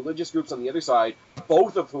you've got religious groups on the other side,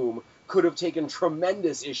 both of whom could have taken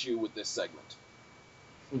tremendous issue with this segment.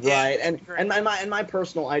 Right, and my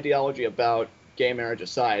personal ideology about gay marriage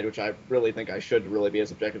aside, which I really think I should really be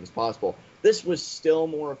as objective as possible, this was still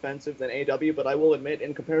more offensive than AW, but I will admit,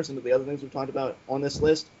 in comparison to the other things we've talked about on this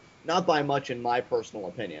list, not by much in my personal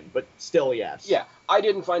opinion, but still yes. Yeah, I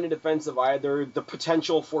didn't find it offensive either. The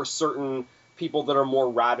potential for certain people that are more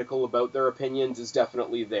radical about their opinions is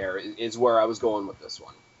definitely there, is where I was going with this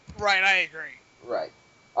one. Right, I agree. Right.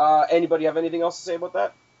 Anybody have anything else to say about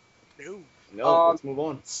that? No, let's move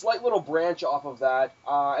on. Slight little branch off of that,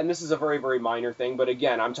 and this is a very, very minor thing, but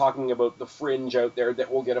again, I'm talking about the fringe out there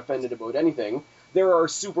that will get offended about anything. There are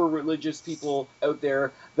super religious people out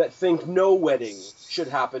there that think no wedding should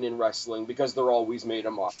happen in wrestling because they're always made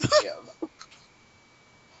a mockery of.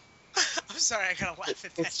 I'm sorry, I gotta laugh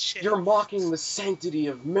at that shit. You're mocking the sanctity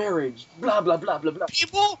of marriage, blah, blah, blah, blah, blah.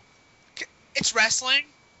 People, it's wrestling.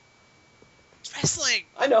 It's wrestling.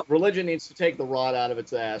 I know. Religion needs to take the rod out of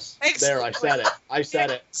its ass. Exactly. There, I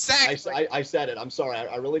said it. Exactly. I said it. I'm sorry.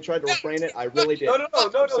 I really tried to refrain it. I really did. No,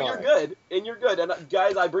 you're good. And you're good. And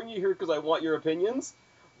guys, I bring you here because I want your opinions.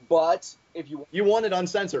 But if you want it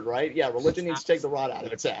uncensored, right? Yeah, religion needs to take the rod out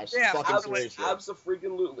of its ass. Yeah,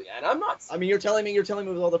 absolutely. And I'm not. I mean, you're telling me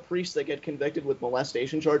with all the priests that get convicted with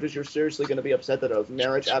molestation charges, you're seriously going to be upset that a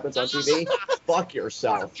marriage happens on TV? Fuck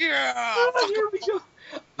yourself. Yeah. Here we go.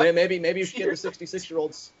 Maybe you should get the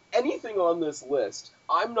 66-year-olds. Anything on this list,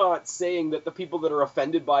 I'm not saying that the people that are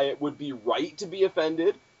offended by it would be right to be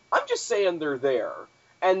offended. I'm just saying they're there,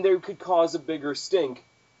 and they could cause a bigger stink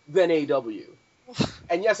than AW.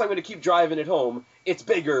 And yes, I'm going to keep driving it home. It's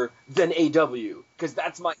bigger than AW, because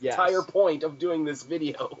that's my entire point of doing this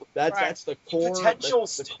video. That's the core potential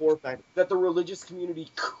the core fact that the religious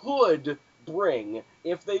community could bring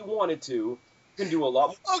if they wanted to. Can do a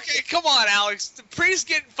lot. Okay, come on, Alex. The priest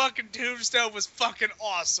getting fucking tombstone was fucking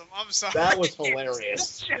awesome. I'm sorry. That was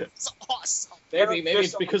hilarious. That shit was awesome. Maybe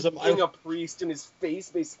it's because of being a priest and his face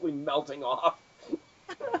basically melting off.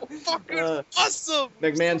 Fucking awesome.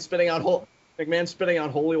 McMahon spitting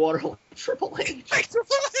out holy water like Triple H.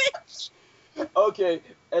 Okay,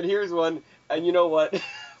 and here's one. And you know what?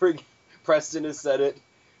 Preston has said it.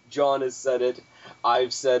 John has said it.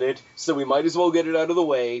 I've said it. So we might as well get it out of the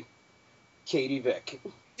way. Katie Vick.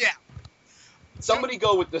 Yeah. Somebody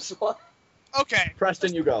go with this one. Okay.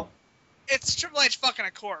 Preston, you go. It's Triple H fucking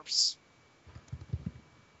a corpse.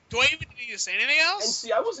 Do I even need to say anything else? And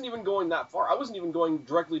see, I wasn't even going that far. I wasn't even going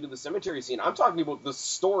directly to the cemetery scene. I'm talking about the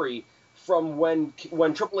story from when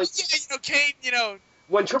Triple H... Yeah, Kane,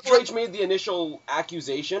 When Triple H made the initial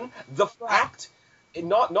accusation, the fact...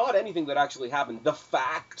 Not anything that actually happened. The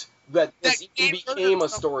fact that this even became a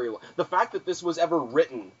storyline. The fact that this was ever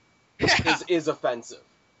written... is offensive,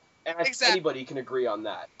 and I think anybody can agree on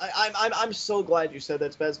that. I'm so glad you said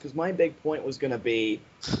that, Spaz, because my big point was going to be,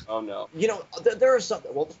 oh no, there are some.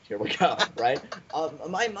 Well, here we go, right?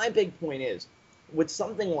 My big point is, with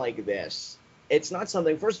something like this, it's not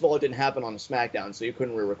something. First of all, it didn't happen on a SmackDown, so you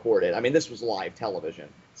couldn't re-record it. I mean, this was live television.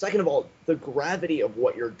 Second of all, the gravity of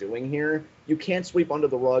what you're doing here, you can't sweep under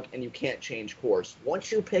the rug, and you can't change course.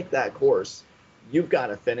 Once you pick that course, you've got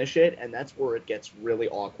to finish it, and that's where it gets really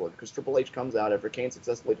awkward, because Triple H comes out after Kane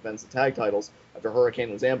successfully defends the tag titles, after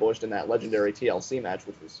Hurricane was ambushed in that legendary TLC match,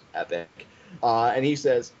 which was epic, and he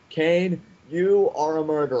says, Kane, you are a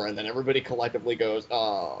murderer, and then everybody collectively goes,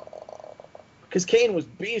 oh, because Kane was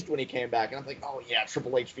beast when he came back, and I'm like, oh yeah,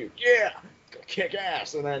 Triple H feud, yeah, kick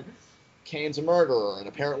ass, and then Kane's a murderer, and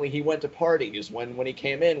apparently he went to parties. When he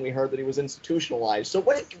came in, we heard that he was institutionalized. So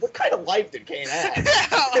what kind of life did Kane have?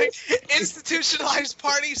 Yeah, like, institutionalized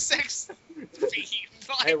party sex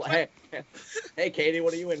fiend. Hey, Katie,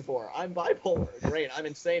 what are you in for? I'm bipolar. Great, I'm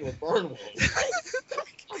insane with burn wounds.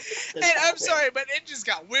 And I'm sorry, but it just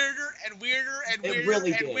got weirder and weirder and weirder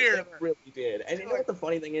weirder. It really did. And you know what the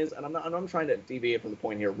funny thing is? And I'm trying to deviate from the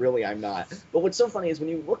point here. Really, I'm not. But what's so funny is when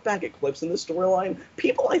you look back at clips in this storyline,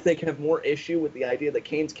 people, I think, have more issue with the idea that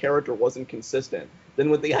Kane's character wasn't consistent than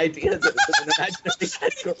with the idea that it's an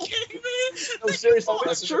imaginary head. No, seriously. Oh,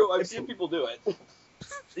 it's true. I've seen people do it.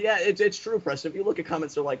 Yeah, it's true, Preston. If you look at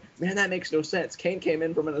comments, they're like, man, that makes no sense. Kane came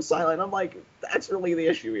in from an asylum. I'm like, that's really the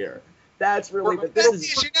issue here. That's really the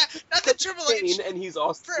issue. Not the Triple H. And he's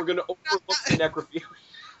awesome. We're going to overlook the necrophilia.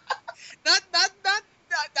 Not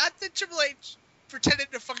the Triple H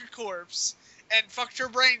pretended to fuck a corpse and fucked her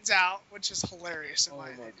brains out, which is hilarious in my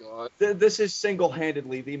opinion. God. This is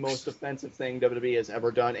single-handedly the most offensive thing WWE has ever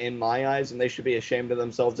done in my eyes, and they should be ashamed of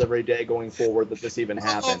themselves every day going forward that this even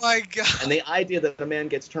happened. Oh my God. And the idea that a man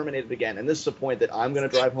gets terminated again, and this is a point that I'm going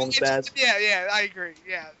to drive home, Spaz. Yeah, I agree,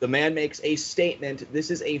 yeah. The man makes a statement. This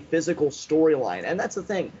is a physical storyline, and that's the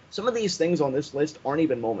thing. Some of these things on this list aren't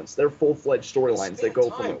even moments. They're full-fledged storylines that go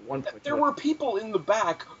from one point to There were people in the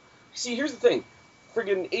back. See, here's the thing.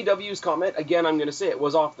 Friggin' AW's comment, again, I'm going to say it,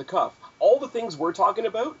 was off the cuff. All the things we're talking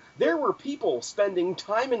about, there were people spending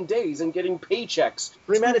time and days and getting paychecks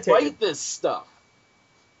to write this stuff.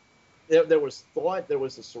 There was thought, there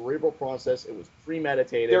was a cerebral process, it was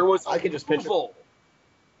premeditated. There was I could just picture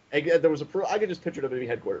WWE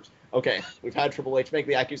headquarters. Okay, we've had Triple H make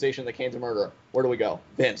the accusation that Kane's a murderer. Where do we go?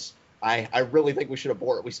 Vince, I really think we should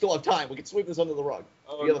abort it. We still have time. We can sweep this under the rug.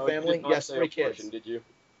 Oh, you have a family? Yes, 3 kids. Did you?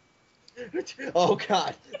 Oh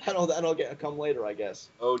God, I don't get come later, I guess.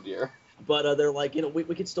 Oh dear. But they're like, we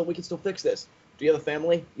could still fix this. Do you have a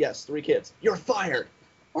family? Yes, 3 kids. You're fired.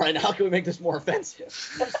 All right, now how can we make this more offensive?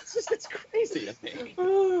 It's crazy to me.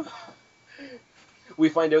 We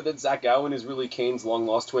find out that Zach Gowen is really Kane's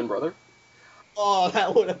long-lost twin brother. Oh,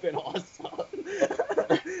 that would have been awesome.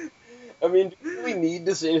 I mean, do we really need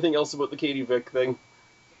to say anything else about the Katie Vick thing?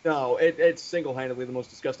 No, it's single-handedly the most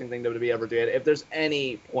disgusting thing WWE ever did. If there's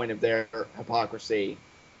any point of their hypocrisy,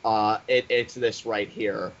 it's this right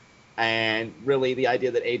here. And really, the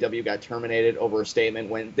idea that AW got terminated over a statement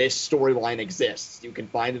when this storyline exists, you can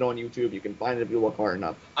find it on YouTube, you can find it if you look hard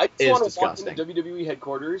enough, I just is want to disgusting. walk into WWE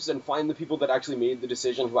headquarters and find the people that actually made the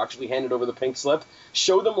decision, who actually handed over the pink slip,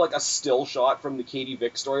 show them like a still shot from the Katie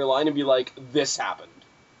Vick storyline and be like, this happened.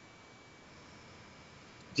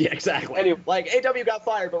 Yeah, exactly. Anyway. Like, AW got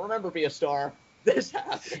fired, but remember, Be a Star, this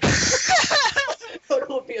happened. Go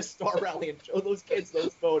to a Be a Star rally and show those kids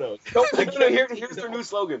those photos. No, here's their new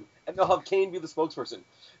slogan, and they'll have Kane be the spokesperson.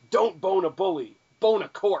 Don't bone a bully, bone a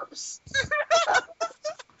corpse.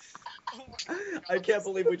 I can't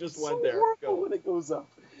believe we just went there. Go. When it goes up.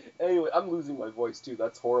 Anyway, I'm losing my voice too.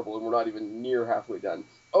 That's horrible, and we're not even near halfway done.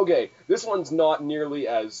 Okay, this one's not nearly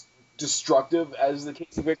as destructive as the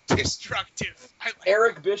case of Vic. Destructive.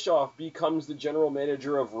 Eric Bischoff becomes the general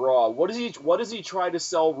manager of Raw. What does he try to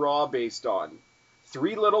sell Raw based on?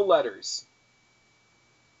 3 little letters.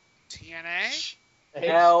 TNA?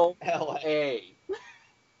 L-A.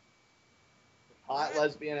 Hot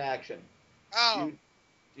lesbian action. Oh.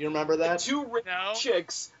 Do you remember that? 2 rich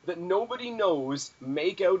chicks that nobody knows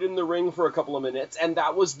make out in the ring for a couple of minutes, and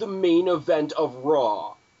that was the main event of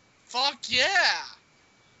Raw. Fuck yeah!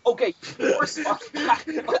 Okay,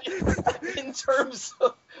 in terms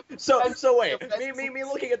of... So wait, me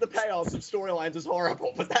looking at the payoffs of storylines is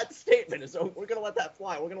horrible, but that statement is, we're going to let that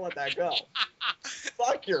fly, we're going to let that go.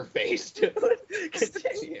 Fuck your face, dude.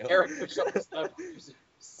 Continue. Eric Bischoff's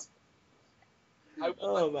I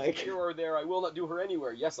will my not do her there, I will not do her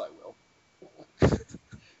anywhere. Yes, I will.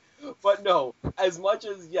 But no, as much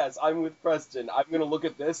as, yes, I'm with Preston, I'm going to look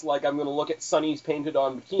at this like I'm going to look at Sunny's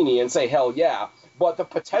painted-on bikini and say, hell yeah. But the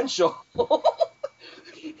potential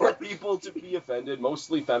for people to be offended,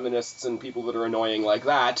 mostly feminists and people that are annoying like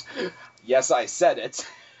that, yes, I said it,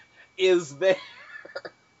 is there.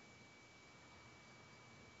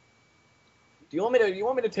 Do you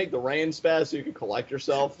want me to take the reins, Spaz, so you can collect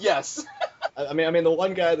yourself? Yes. I mean, the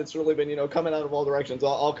one guy that's really been, coming out of all directions,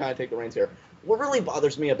 I'll kind of take the reins here. What really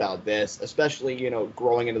bothers me about this, especially,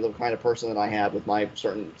 growing into the kind of person that I have with my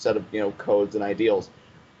certain set of, codes and ideals,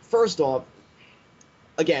 first off,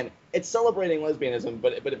 again, it's celebrating lesbianism,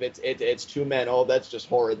 but if it's 2 men, oh, that's just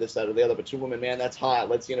horrid, this, that, or the other, but 2 women, man, that's hot,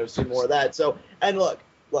 let's, see more of that. So, and look,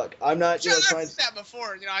 I'm not, sure, trying to... that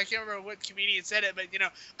before, I can't remember what comedian said it, but,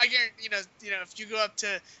 I guarantee, if you go up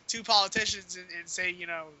to 2 politicians and say,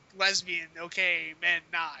 lesbian, okay, men,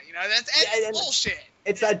 nah, that's bullshit.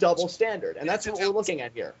 It's that double standard, and that's what we're looking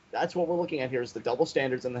at here. That's what we're looking at here is the double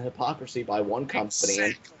standards and the hypocrisy by one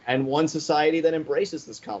company and one society that embraces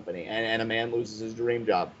this company, and a man loses his dream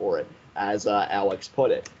job for it, as Alex put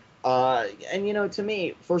it. And, to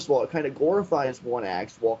me, first of all, it kind of glorifies one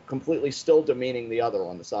act while completely still demeaning the other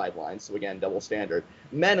on the sidelines. So, again, double standard.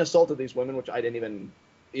 Men assaulted these women, which I didn't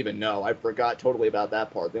even know. I forgot totally about that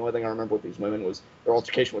part. The only thing I remember with these women was their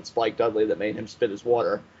altercation with Spike Dudley that made him spit his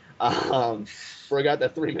water. Forgot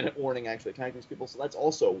that 3-minute warning actually attacked these people, so that's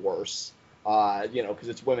also worse, because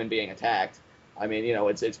it's women being attacked. I mean,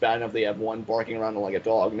 it's bad enough they have one barking around like a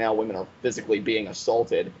dog. Now women are physically being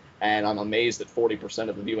assaulted. And I'm amazed that 40%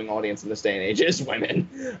 of the viewing audience in this day and age is women.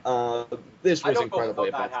 This was incredibly effective. I don't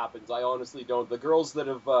know how that happens. I honestly don't. The girls that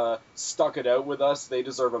have stuck it out with us, they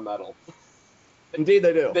deserve a medal. Indeed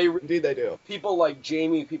they do. Indeed they do. People like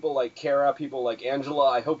Jamie, people like Kara, people like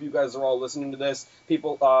Angela, I hope you guys are all listening to this.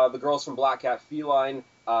 People, the girls from Black Cat Feline,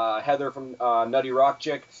 Heather from Nutty Rock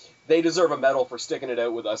Chick, they deserve a medal for sticking it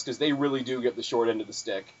out with us because they really do get the short end of the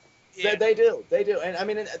stick. Yeah. They do. And I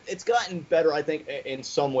mean, it's gotten better, I think, in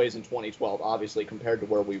some ways in 2012, obviously, compared to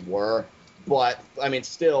where we were. But, I mean,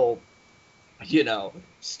 still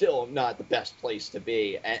not the best place to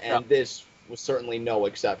be. And this was certainly no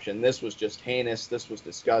exception. This was just heinous. This was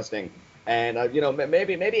disgusting. And,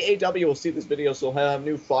 maybe AW will see this video, so he'll have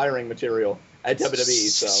new firing material at WWE.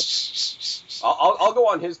 So I'll go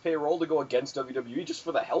on his payroll to go against WWE just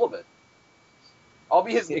for the hell of it. I'll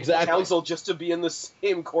be his counsel just to be in the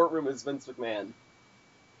same courtroom as Vince McMahon.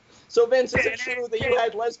 So, Vince, is it true that you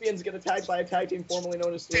had lesbians get attacked by a tag team formerly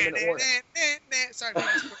known as 3-Minute Warning? Sorry.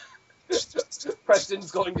 Preston's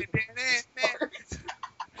going to...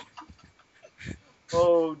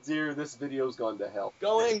 Oh, dear, this video's gone to hell.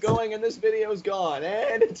 Going, and this video's gone,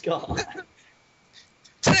 and it's gone.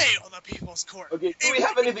 Today on the People's Court. Okay, do we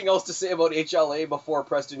have anything else to say about HLA before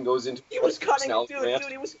Preston goes into... He was cutting...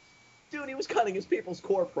 Dude, he was cutting his People's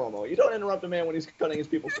Court promo. You don't interrupt a man when he's cutting his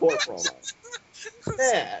People's Court promo.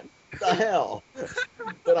 Man, the hell.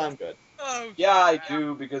 But I'm good. Oh, yeah, I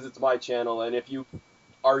do, because it's my channel, and if you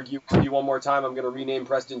argue one more time, I'm going to rename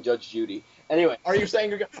Preston Judge Judy. Anyway. Are you saying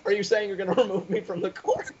you're going to remove me from the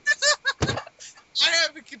court? I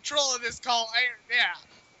have the control of this call.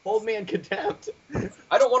 Hold me in contempt.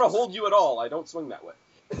 I don't want to hold you at all. I don't swing that way.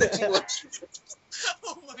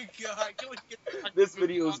 Oh my god. Can we get This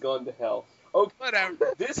video has gone to hell. Okay,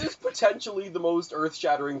 Whatever. this is potentially the most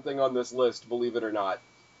earth-shattering thing on this list, believe it or not.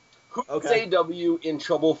 Who's Okay. AW in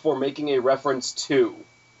trouble for making a reference to?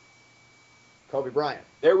 Kobe Bryant.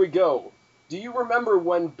 There we go. Do you remember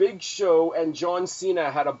when Big Show and John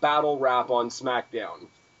Cena had a battle rap on SmackDown?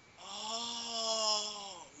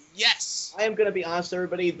 Oh, yes. I am going to be honest,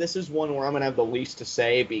 everybody. This is one where I'm going to have the least to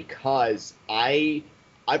say because I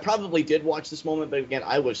probably did watch this moment, but again,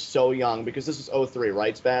 I was so young because this was 03,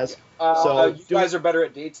 right, Spaz? So you guys are better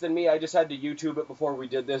at dates than me. I just had to YouTube it before we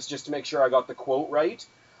did this just to make sure I got the quote right.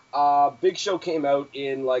 Big Show came out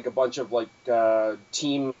in like a bunch of like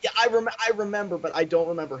team. Yeah, I remember, but I don't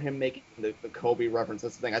remember him making the Kobe reference.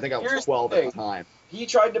 That's the thing. I think I was Here's 12 the at thing. the time. He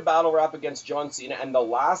tried to battle rap against John Cena, and the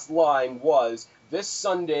last line was, "This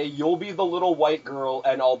Sunday you'll be the little white girl,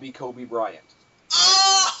 and I'll be Kobe Bryant."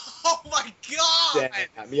 Oh my god.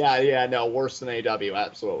 Damn. Yeah, no, worse than AW,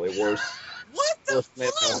 absolutely worse. What the Worse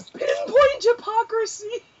than fuck? Pinpoint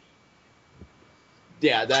hypocrisy.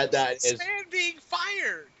 Yeah, that This is man being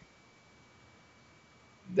fired.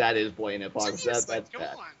 blatant hypocrisy. Seriously, That's come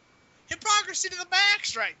bad. on. Hypocrisy to the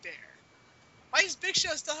max right there. Why does Big Show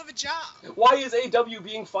still have a job? Why is AW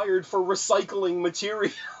being fired for recycling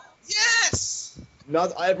material? Yes.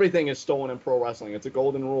 Not everything is stolen in pro wrestling. It's a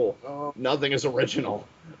golden rule. Nothing is original.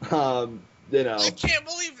 You know. I can't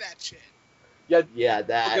believe that shit. Yeah,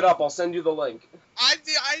 that. Look it up. I'll send you the link. I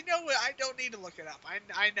know it. I don't need to look it up.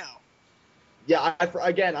 I know. Yeah,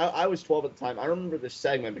 I was 12 at the time. I remember this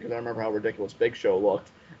segment because I remember how ridiculous Big Show looked,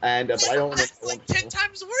 and but I don't remember. That's like 10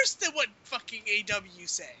 times worse than what fucking AW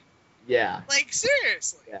say. Yeah, Like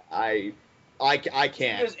seriously. yeah, I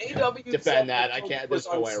can't Because AW defend said that. I Kobe can't. was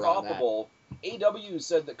There's no way around that. unstoppable. AW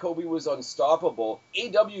said that Kobe was unstoppable.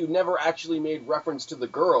 AW never actually made reference to the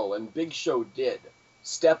girl, and Big Show did.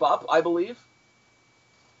 Step Up, I believe.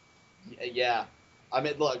 Yeah, I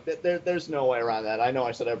mean, look, there's no way around that. I know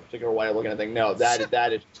I said a particular way of looking at things. No,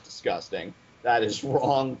 that is disgusting. That is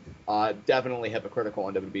wrong. Definitely hypocritical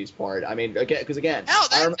on WWE's part. I mean, because again, Hell,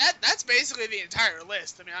 that's basically the entire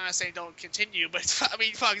list. I mean, I'm not saying don't continue, but I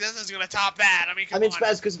mean, fuck, this is gonna top that. I mean, come on.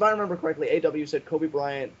 Spaz, because if I remember correctly, AW said Kobe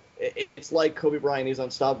Bryant. It's like Kobe Bryant. He's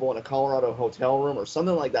unstoppable in a Colorado hotel room or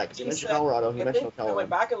something like that. Because he mentioned Colorado. He mentioned hotel I room. went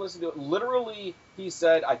back and listened to it. Literally, he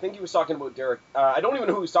said, I think he was talking about Derek. I don't even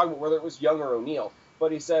know who he was talking about, whether it was Young or O'Neal.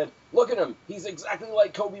 But he said, look at him. He's exactly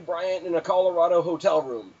like Kobe Bryant in a Colorado hotel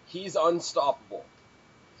room. He's unstoppable.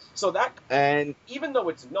 So that, And even though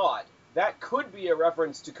it's not, that could be a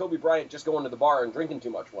reference to Kobe Bryant just going to the bar and drinking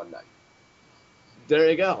too much one night. there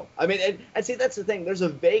you go. I mean, and see, that's the thing. There's a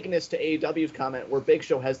vagueness to AEW's comment where Big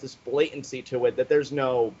Show has this blatancy to it that there's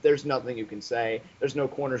nothing you can say. There's no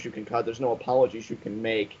corners you can cut. There's no apologies you can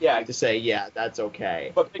make to say, yeah, that's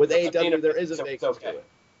okay. But with Big Show's AEW, there is a so vagueness it's okay. to it.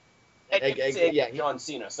 And you can say yeah. John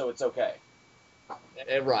Cena, so it's okay.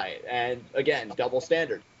 Right. And again, double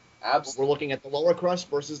standard. Absolutely. We're looking at the lower crust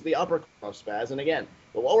versus the upper crust, Spaz. And again,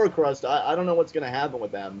 the lower crust, I don't know what's going to happen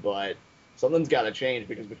with them, but something's got to change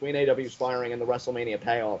because between AW's firing and the WrestleMania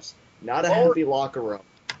payoffs, not a healthy locker room.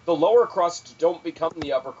 The lower crust don't become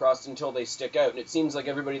the upper crust until they stick out, and it seems like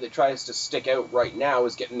everybody that tries to stick out right now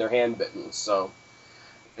is getting their hand bitten. So,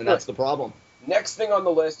 And that's the problem. next thing on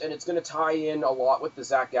the list, and it's going to tie in a lot with the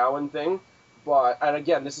Zach Gowen thing, and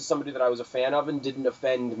again, this is somebody that I was a fan of and didn't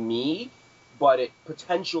offend me, but it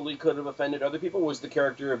potentially could have offended other people, was the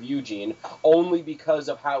character of Eugene, only because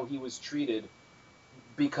of how he was treated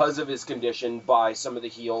because of his condition by some of the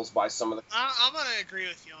heels, by some of the... I'm gonna agree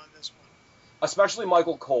with you on this one. Especially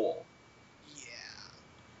Michael Cole. Yeah.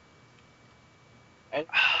 And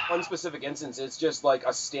one specific instance, it's just like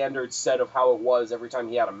a standard set of how it was every time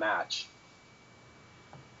he had a match.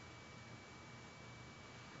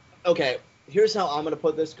 Okay, here's how I'm going to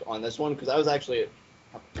put this on this one, because I was actually...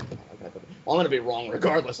 I'm going to be wrong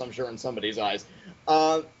regardless, I'm sure, in somebody's eyes. We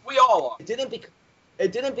all are.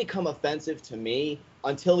 It didn't become offensive to me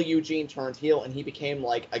until Eugene turned heel and he became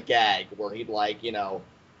like a gag where he'd like,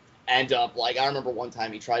 end up like, I remember one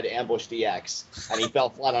time he tried to ambush DX and he fell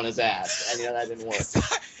flat on his ass and that didn't work.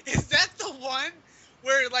 Is that the one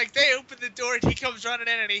where like they open the door and he comes running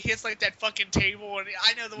in and he hits like that fucking table and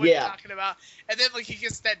I know the one you're talking about, and then like he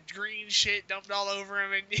gets that green shit dumped all over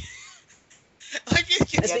him and like it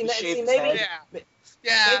gets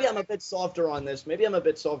Maybe I'm a bit softer on this.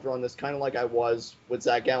 Kind of like I was with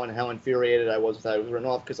Zach Gowen, how infuriated I was with how he was written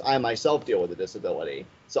off, because I myself deal with a disability.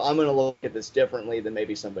 So I'm going to look at this differently than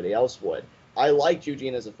maybe somebody else would. I liked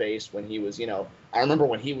Eugene as a face when he was, I remember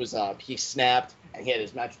when he was, he snapped and he had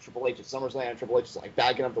his match with Triple H at SummerSlam, and Triple H was like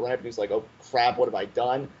backing up the ramp, and he's like, oh crap, what have I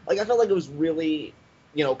done? Like, I felt like it was really,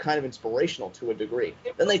 kind of inspirational to a degree.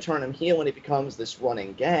 Then they turn him heel and he becomes this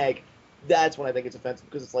running gag. That's when I think it's offensive,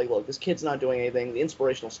 because it's like, look, this kid's not doing anything. The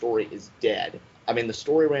inspirational story is dead. I mean, the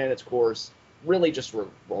story ran its course. Really just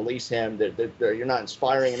release him. You're not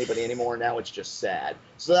inspiring anybody anymore. Now it's just sad.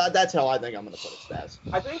 So that's how I think I'm going to put it, Spaz.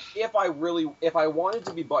 I think if I wanted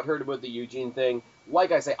to be butthurt about the Eugene thing,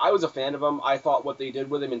 like I say, I was a fan of him. I thought what they did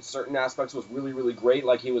with him in certain aspects was really, really great.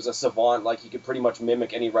 Like, he was a savant. Like, he could pretty much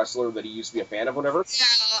mimic any wrestler that he used to be a fan of, whatever. Yeah,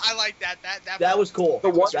 I like that. That was cool.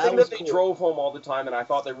 The one thing that they drove home all the time, and I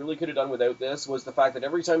thought they really could have done without this, was the fact that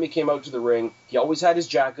every time he came out to the ring, he always had his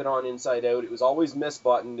jacket on inside out. It was always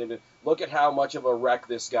misbuttoned, and look at how much of a wreck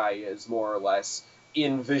this guy is, more or less,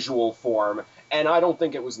 in visual form. And I don't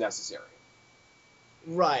think it was necessary.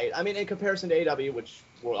 Right. I mean, in comparison to AW, which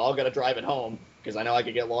we're all going to drive it home, because I know I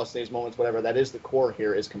could get lost in these moments, whatever, that is the core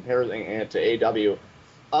here, is comparing it to AW.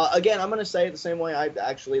 Again, I'm going to say it the same way I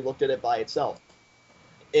actually looked at it by itself.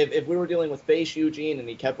 If we were dealing with face Eugene and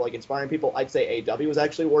he kept inspiring people, I'd say AW was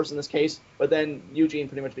actually worse in this case. But then Eugene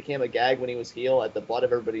pretty much became a gag when he was heel, at the butt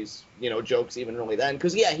of everybody's jokes even really then.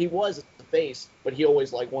 Because yeah, he was a face, but he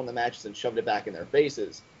always won the matches and shoved it back in their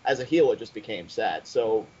faces. As a heel, it just became sad.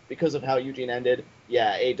 So because of how Eugene ended,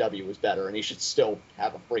 yeah, AW was better, and he should still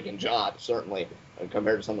have a freaking job, certainly,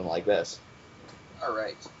 compared to something like this. All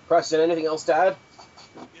right, Preston, anything else to add?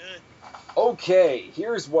 Good. Okay,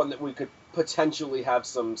 here's one that we could potentially have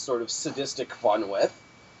some sort of sadistic fun with.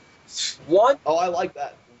 I like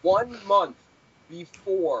that. 1 month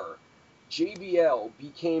before JBL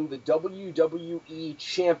became the WWE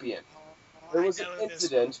champion, there was an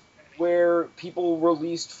incident where people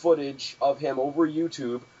released footage of him over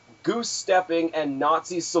YouTube goose-stepping and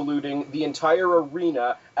Nazi saluting the entire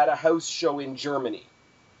arena at a house show in Germany.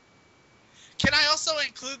 Can I also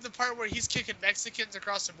include the part where he's kicking Mexicans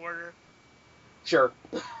across the border? Sure.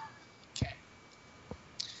 Okay.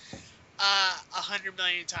 100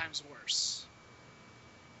 million times worse.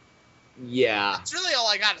 Yeah. That's really all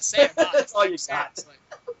I got to say about it. That's all you got.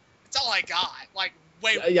 It's all I got.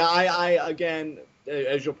 Wait. Yeah, I again,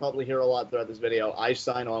 as you'll probably hear a lot throughout this video, I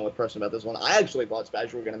sign on with Preston about this one. I actually thought,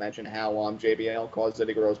 Spaz, you were going to mention how JBL caused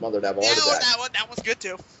Eddie Guerrero's mother to have a heart attack. That was good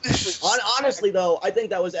too. Honestly, though, I think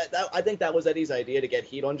that was Eddie's idea to get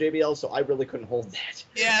heat on JBL, so I really couldn't hold that.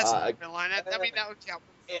 Yeah, that's a good line. I mean, that would count.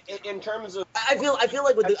 In terms of, I feel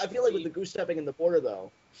like with the goose stepping in the border,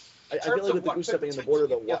 though. I feel like with the goose stepping in the border,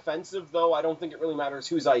 though. Offensive, though, I don't think it really matters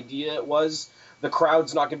whose idea it was. The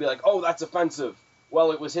crowd's not going to be like, oh, that's offensive.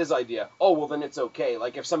 Well, it was his idea. Oh, well, then it's okay.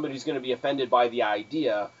 Like, if somebody's going to be offended by the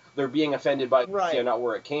idea, they're being offended by the idea, not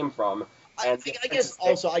where it came from. And I guess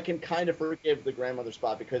also I can kind of forgive the grandmother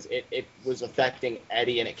spot because it was affecting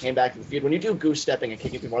Eddie and it came back to the feud. When you do goose stepping and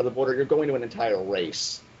kicking people out of the border, you're going to an entire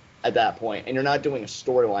race at that point, and you're not doing a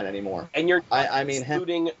storyline anymore. And you're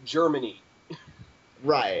including Germany.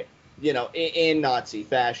 Right. In Nazi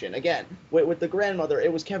fashion. Again, with the grandmother,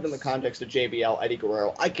 it was kept in the context of JBL, Eddie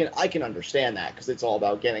Guerrero. I can understand that because it's all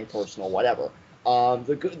about getting personal, whatever.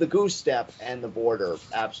 The goose step and the border,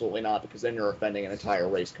 absolutely not, because then you're offending an entire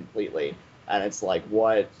race completely. And it's like,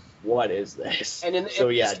 what is this? And in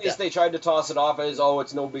this case, they tried to toss it off as, oh,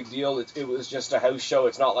 it's no big deal. It was just a house show.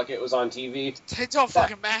 It's not like it was on TV. It don't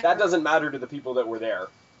fucking matter. That doesn't matter to the people that were there.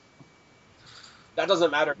 That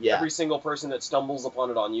doesn't matter to every single person that stumbles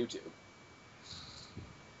upon it on YouTube.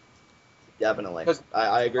 Definitely.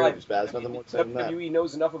 I agree with you, Spaz. Nothing more to say than that. WWE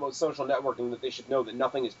knows enough about social networking that they should know that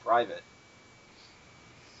nothing is private.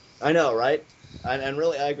 I know, right? And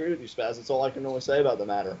really, I agree with you, Spaz. That's all I can really say about the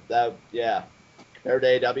matter. Compared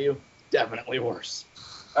to AW, definitely worse.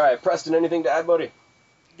 All right, Preston, anything to add, buddy?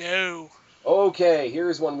 No. Okay,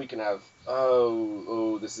 here's one we can have.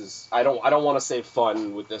 Oh, this is... I don't want to say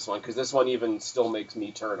fun with this one, because this one even still makes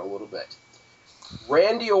me turn a little bit.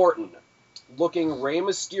 Randy Orton looking Rey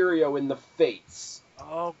Mysterio in the face.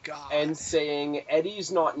 Oh, God. And saying,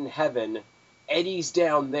 Eddie's not in heaven, Eddie's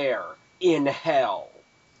down there, in hell.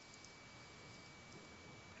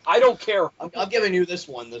 I don't care. I'm giving you this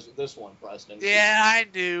one, Preston. Yeah, I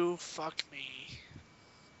knew. Fuck me.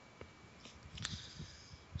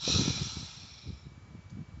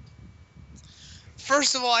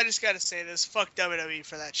 First of all, I just gotta say this. Fuck WWE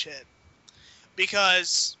for that shit.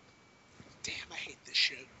 Because... Damn, I hate this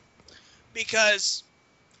shit. Because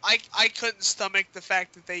I couldn't stomach the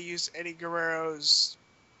fact that they used Eddie Guerrero's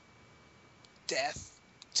death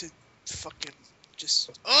to fucking just...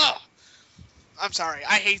 Ugh! I'm sorry.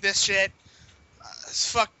 I hate this shit.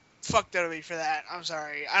 Fuck WWE for that. I'm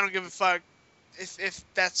sorry. I don't give a fuck if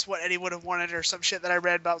that's what Eddie would have wanted, or some shit that I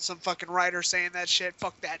read about some fucking writer saying that shit.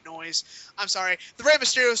 Fuck that noise. I'm sorry. The Rey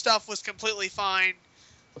Mysterio stuff was completely fine.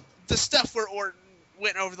 The stuff where Orton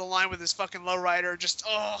went over the line with his fucking lowrider, just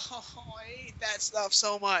I hate that stuff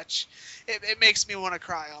so much. It makes me want to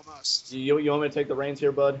cry almost. You want me to take the reins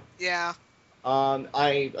here, bud? Yeah.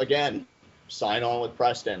 I again sign on with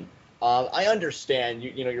Preston. I understand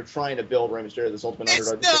you're trying to build Rey Mysterio this ultimate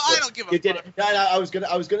underdog. No, I don't give a fuck.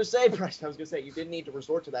 I was gonna say, Preston. I was gonna say you didn't need to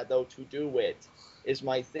resort to that though to do it. Is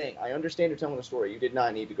my thing. I understand you're telling a story. You did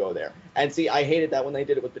not need to go there. And see, I hated that when they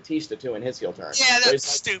did it with Batista too in his heel turn. Yeah, that's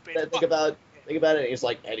stupid. Think about it. He's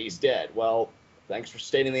like, Eddie's dead. Well, thanks for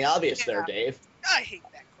stating the obvious there, Dave. I hate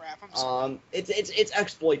that crap. I'm sorry. It's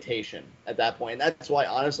exploitation at that point. And that's why,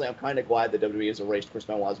 honestly, I'm kind of glad that WWE has erased Chris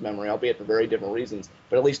Benoit's memory, albeit for very different reasons.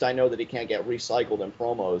 But at least I know that he can't get recycled in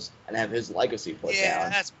promos and have his legacy put down. Yeah,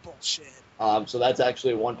 that's bullshit. So that's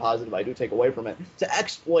actually one positive I do take away from it. To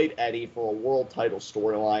exploit Eddie for a world title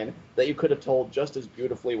storyline that you could have told just as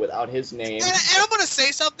beautifully without his name. And I'm going to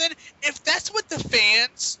say something. If that's what the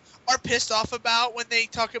fans are pissed off about when they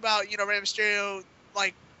talk about, Rey Mysterio,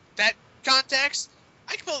 like, that context,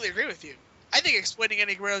 I completely agree with you. I think exploiting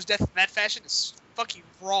Eddie Guerrero's death in that fashion is fucking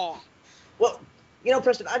wrong. Well,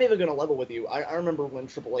 Preston, I'm even going to level with you. I remember when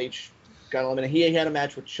Triple H got eliminated. He had a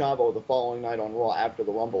match with Chavo the following night on Raw after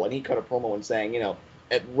the Rumble, and he cut a promo and saying,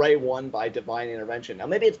 Ray won by divine intervention. Now,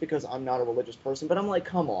 maybe it's because I'm not a religious person, but I'm like,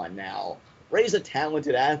 come on now. Ray's a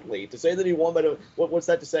talented athlete. To say that he won by what's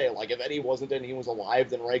that to say? Like, if Eddie wasn't and he was alive,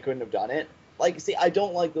 then Ray couldn't have done it? Like, see, I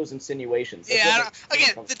don't like those insinuations. Again,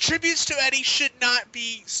 the tributes to Eddie should not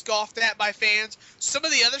be scoffed at by fans. Some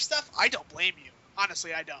of the other stuff, I don't blame you.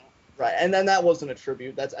 Honestly, I don't. Right, and then that wasn't a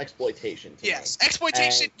tribute. That's exploitation to me.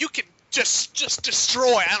 Exploitation, you can just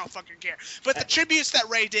destroy. I don't fucking care. But the tributes that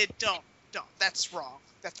Ray did, don't. That's wrong.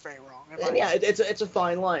 That's very wrong. And yeah, it's a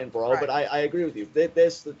fine line, bro. Right. But I agree with you.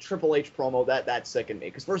 The Triple H promo that sickened me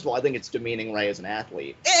because first of all, I think it's demeaning Ray as an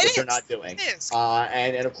athlete, which you're not doing. It is.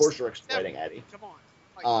 And of course you're exploiting Eddie. Come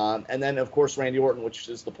on. And then of course Randy Orton, which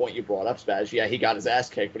is the point you brought up, Spaz. Yeah, he got his ass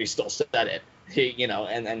kicked, but he still said it.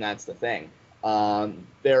 And that's the thing.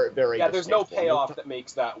 There's no payoff that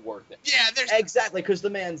makes that worth it. Yeah, exactly, because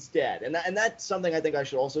the man's dead, and that's something I think I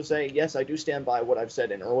should also say. Yes, I do stand by what I've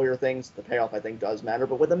said in earlier things. The payoff I think does matter,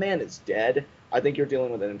 but when the man is dead, I think you're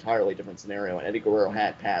dealing with an entirely different scenario. And Eddie Guerrero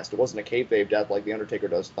had passed. It wasn't a kayfabe death like the Undertaker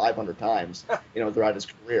does 500 times, throughout his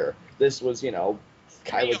career. This was, Kyle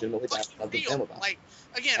legitimately passed up to him about. Like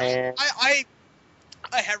again, I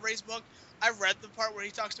have Ray's book. I read the part where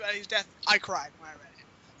he talks about Eddie's death. I cried when I read it.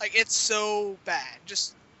 Like, it's so bad.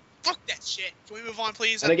 Just fuck that shit. Can we move on,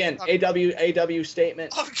 please? And again, AW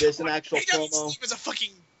statement. This an actual promo. It was a fucking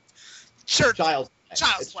church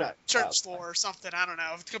child's floor or something. I don't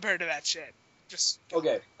know. Compared to that shit.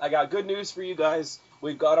 Okay, I got good news for you guys.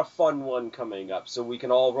 We've got a fun one coming up, so we can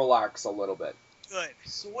all relax a little bit. Good.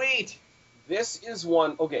 Sweet. This is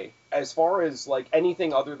one, okay, as far as, like,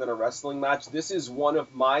 anything other than a wrestling match, this is one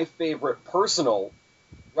of my favorite personal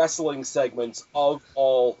wrestling segments of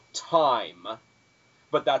all time.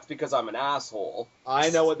 But that's because I'm an asshole. I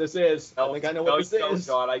know what this is. I think I know what this is.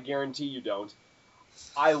 God, I guarantee you don't.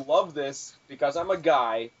 I love this because I'm a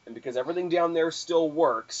guy, and because everything down there still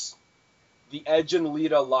works. The Edge and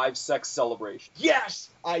Lita live sex celebration. Yes,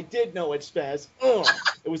 I did know it, Spaz.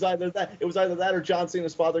 It was either that or John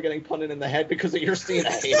Cena's father getting punted in the head because of your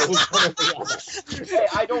Cena hate. It was one or the other. Hey,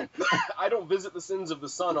 I don't visit the sins of the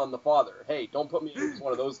son on the father. Hey, don't put me as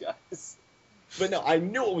one of those guys. But no, I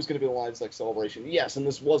knew it was going to be a live sex celebration. Yes, and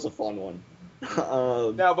this was a fun one.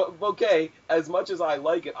 Now, but okay, as much as I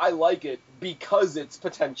like it because it's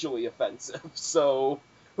potentially offensive. So,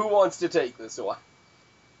 who wants to take this one?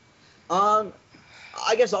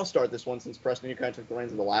 I guess I'll start this one since Preston, you kind of took the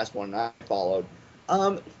reins of the last one and I followed.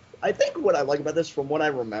 I think what I like about this, from what I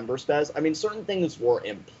remember, Spaz, I mean, certain things were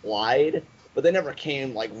implied, but they never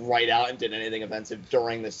came, like, right out and did anything offensive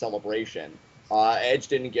during the celebration. Edge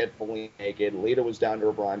didn't get fully naked. Lita was down to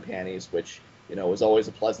her bra and panties, which, was always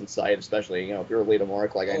a pleasant sight, especially, if you're a Lita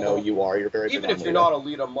Mark, like I know you are. You're very even if you're not a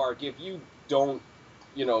Lita Mark, if you don't,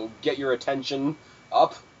 get your attention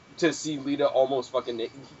up to see Lita almost fucking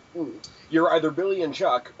naked, you're either Billy and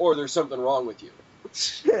Chuck, or there's something wrong with you.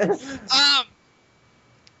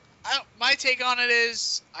 My take on it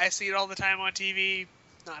is, I see it all the time on TV.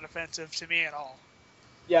 Not offensive to me at all.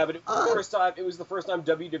 Yeah, but it was the first time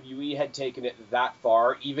WWE had taken it that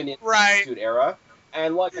far, even in the Attitude Era.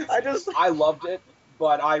 And I loved it,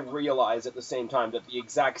 but I realize at the same time that the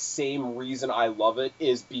exact same reason I love it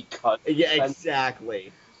is because. Yeah,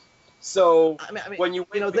 exactly. So I mean, when you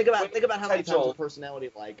think about how many times a personality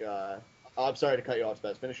like Oh, I'm sorry to cut you off,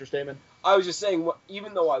 Spaz. Finish your statement. I was just saying,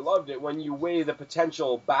 even though I loved it, when you weigh the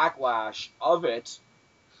potential backlash of it,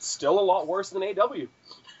 still a lot worse than AW.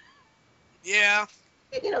 Yeah.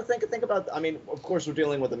 You know, think about. I mean, of course, we're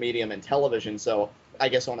dealing with a medium in television, so I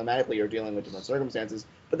guess automatically you're dealing with different circumstances.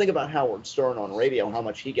 But think about Howard Stern on radio, how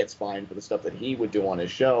much he gets fined for the stuff that he would do on his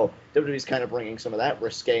show. WWE's kind of bringing some of that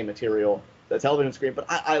risque material to the television screen. But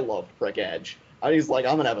I loved Prick Edge. He's like,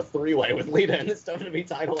 I'm gonna have a three-way with Lita in this WWE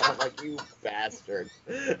title. I'm like, you bastard.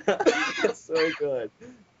 It's so good.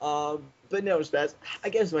 But no, Spaz. I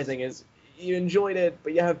guess my thing is, you enjoyed it,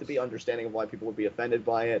 but you have to be understanding of why people would be offended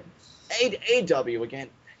by it. AW, again,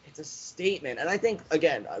 it's a statement. And I think,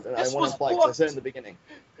 again, I want to apply, because I said in the beginning,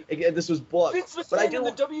 again, this was booked. Vince McMahon in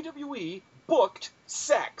the WWE booked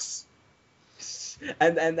sex.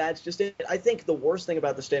 And that's just it. I think the worst thing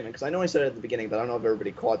about the statement, because I know I said it at the beginning, but I don't know if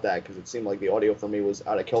everybody caught that, because it seemed like the audio for me was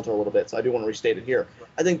out of kilter a little bit, so I do want to restate it here.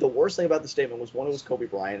 I think the worst thing about the statement was, one, it was Kobe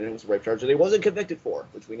Bryant, and it was a rape charge that he wasn't convicted for,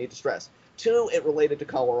 which we need to stress. Two, it related to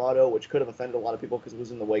Colorado, which could have offended a lot of people because it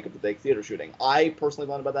was in the wake of the big theater shooting. I personally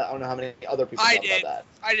thought about that. I don't know how many other people thought about that.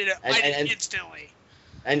 I did it instantly.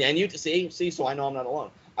 And you see, so I know I'm not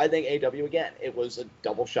alone. I think AW, again, it was a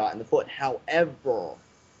double shot in the foot. However,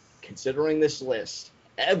 considering this list,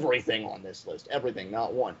 everything on this list, everything,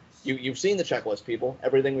 not one. You've seen the checklist, people.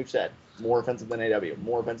 Everything we've said. More offensive than AW.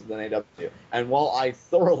 More offensive than AW. And while I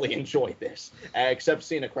thoroughly enjoyed this, except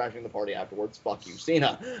Cena crashing the party afterwards, fuck you,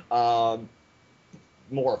 Cena,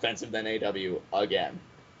 more offensive than AW again.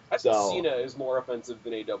 I think Cena is more offensive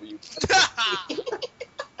than AW.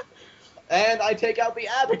 And I take out the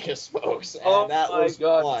abacus, folks. And oh that my was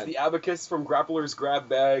god, fun. the abacus from Grappler's Grab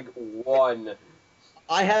Bag won.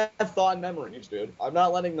 I have fond memories, dude. I'm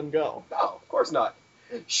not letting them go. No, of course not.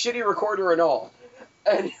 Shitty recorder and all.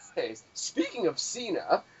 Anyways, speaking of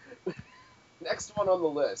Cena, next one on the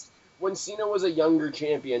list. When Cena was a younger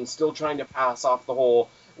champion, still trying to pass off the whole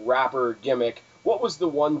rapper gimmick, what was the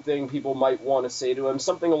one thing people might want to say to him?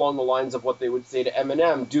 Something along the lines of what they would say to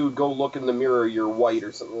Eminem, dude, go look in the mirror, you're white,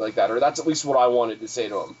 or something like that. Or that's at least what I wanted to say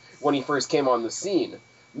to him when he first came on the scene.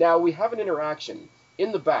 Now, we have an interaction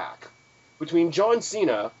in the back between John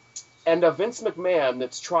Cena and a Vince McMahon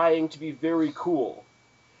that's trying to be very cool.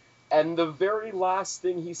 And the very last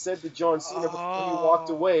thing he said to John Cena before he walked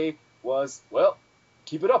away was, well,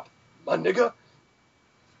 keep it up, my nigga.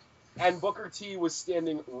 And Booker T was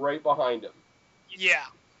standing right behind him. Yeah.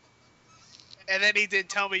 And then he did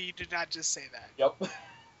tell me you did not just say that. Yep.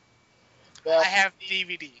 I have the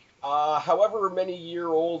DVD. However many year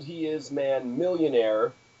old he is, man,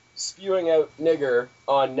 millionaire, spewing out nigger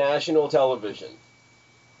on national television.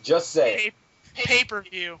 Just say.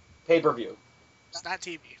 Pay-per-view. Pay-per-view. It's not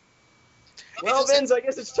TV. Well, Vince, I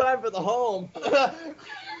guess it's time for the home. Look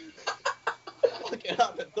it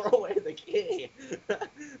up and throw away the key.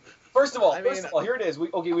 First of all, here it is.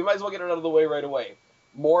 We might as well get it out of the way right away.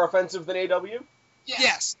 More offensive than AW?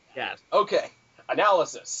 Yes. Yes. Okay.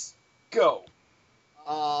 Analysis. Go.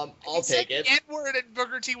 I'll take it. The N-word and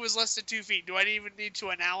Booker T was less than 2 feet. Do I even need to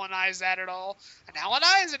analyze that at all?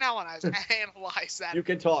 Analyze that. You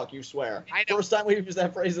can talk, you swear. I know. First time we've used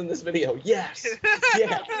that phrase in this video. Yes.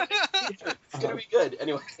 Yes. It's going to be good.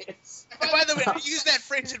 Anyways. By the way, I use that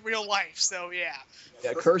phrase in real life, so yeah.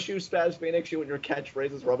 Yeah, curse you, SpazPhoenix, you and your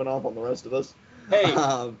catchphrases rubbing off on the rest of us. Hey,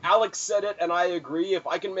 Alex said it, and I agree. If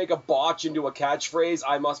I can make a botch into a catchphrase,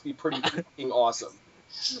 I must be pretty fucking awesome.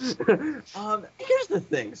 Here's the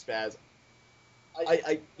thing, Spaz.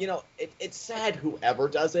 It's sad whoever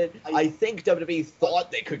does it. I think WWE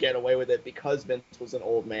thought they could get away with it because Vince was an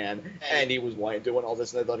old man and he was white doing all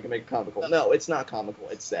this, and they thought it could make it comical. No, it's not comical.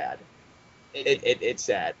 It's sad. It's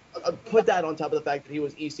sad. Put that on top of the fact that he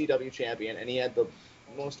was ECW champion and he had the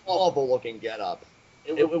most awful-looking get-up.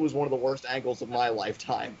 It was one of the worst angles of my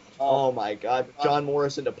lifetime. Oh my God, John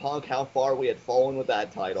Morrison to Punk, how far we had fallen with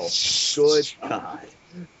that title. Good God.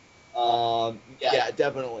 Yeah,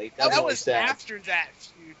 definitely That was sad. after that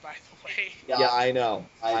feud, by the way. Yeah, I know.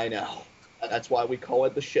 That's why we call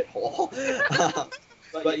it the shithole.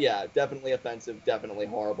 But yeah, definitely offensive, definitely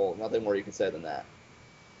horrible. Nothing more you can say than that.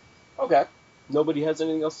 Okay. Nobody has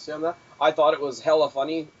anything else to say on that? I thought it was hella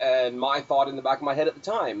funny, and my thought in the back of my head at the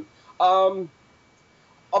time.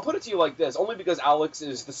 I'll put it to you like this, only because Alex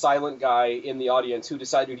is the silent guy in the audience who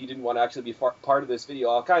decided he didn't want to actually be part of this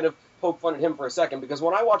video. I'll kind of poke fun at him for a second, because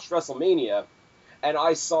when I watched WrestleMania and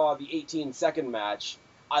I saw the 18-second match,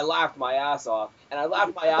 I laughed my ass off, and I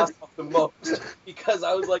laughed my ass off the most because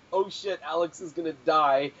I was like, oh shit, Alex is going to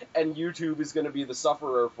die, and YouTube is going to be the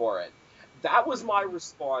sufferer for it. That was my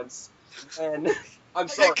response when I'm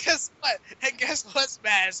sorry. And guess what? And guess what,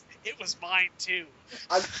 Spaz? It was mine too.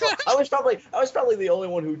 I'm sorry. I was probably the only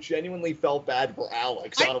one who genuinely felt bad for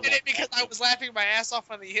Alex. I did it because I was laughing my ass off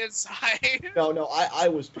on the inside. No, I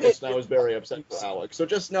was pissed and I was very upset for Alex. So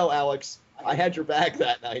just know, Alex, I had your back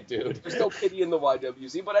that night, dude. There's no pity in the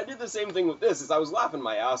YWC, but I did the same thing with this. Is I was laughing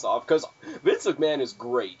my ass off because Vince McMahon is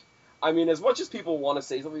great. I mean, as much as people want to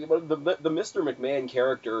say something about it, the Mr. McMahon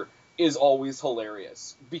character is always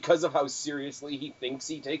hilarious because of how seriously he thinks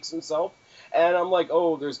he takes himself. And I'm like,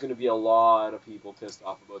 oh, there's going to be a lot of people pissed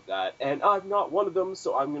off about that. And I'm not one of them,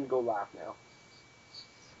 so I'm going to go laugh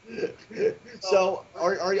now. So,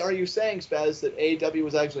 are you saying, Spaz, that AEW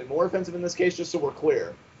was actually more offensive in this case, just so we're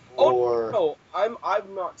clear? Oh, Or... no, I'm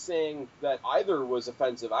not saying that either was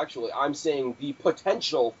offensive, actually. I'm saying the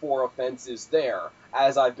potential for offense is there,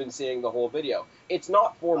 as I've been saying the whole video. It's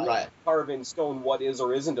not for me to carve in stone what is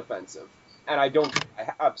or isn't offensive. And I don't think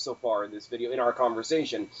I have so far in this video, in our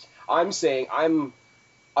conversation. I'm saying I'm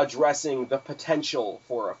addressing the potential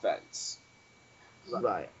for offense.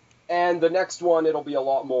 Right. And the next one, it'll be a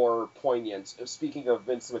lot more poignant. Speaking of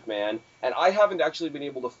Vince McMahon, and I haven't actually been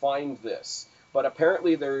able to find this, but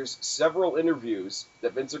apparently there's several interviews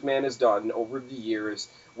that Vince McMahon has done over the years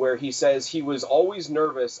where he says he was always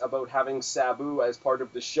nervous about having Sabu as part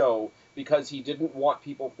of the show because he didn't want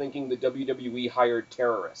people thinking the WWE hired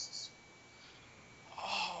terrorists.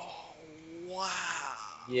 Oh, wow.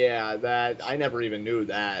 Yeah, that I never even knew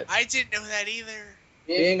that. I didn't know that either.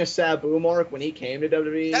 Being a Sabu mark when he came to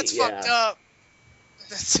WWE, That's fucked up.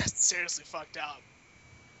 That's seriously fucked up.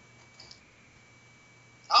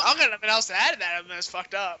 I don't got nothing else to add to that. That's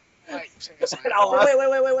fucked up. Like, seriously. Wait,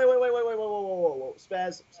 whoa.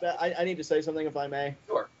 Spaz, I need to say something if I may.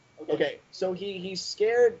 Sure. Okay, so he's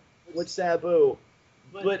scared with Sabu,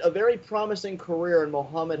 but a very promising career in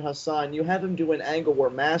Muhammad Hassan. You have him do an angle where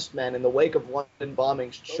masked men in the wake of London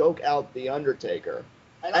bombings choke out The Undertaker.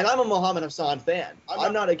 And I'm a Muhammad Hassan fan.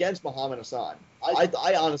 I'm not against Muhammad Hassan.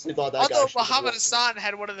 I honestly thought that guy Although should have Muhammad won. Hassan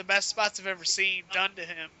had one of the best spots I've ever seen done to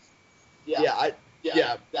him. That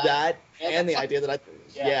and the idea that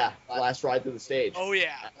last ride through the stage. Oh,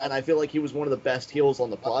 yeah. And I feel like he was one of the best heels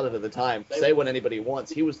on the product at the time. Say what anybody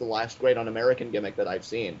wants. He was the last great un-American gimmick that I've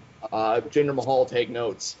seen. Jinder Mahal, take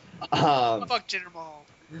notes. Fuck Jinder Mahal.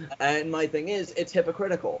 And my thing is, it's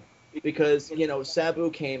hypocritical. Because,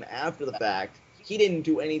 Sabu came after the fact. He didn't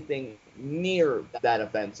do anything near that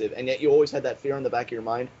offensive. And yet you always had that fear in the back of your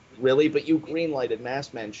mind. Really? But you greenlighted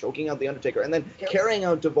masked men choking out The Undertaker and then carrying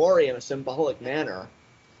out Daivari in a symbolic manner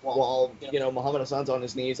while, Muhammad Hassan's on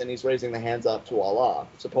his knees and he's raising the hands up to Allah,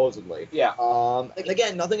 supposedly. Yeah.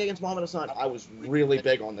 Again, nothing against Muhammad Hassan. I was really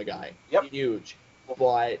big on the guy. Yep. Huge.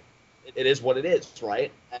 But it is what it is,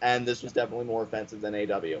 right? And this was definitely more offensive than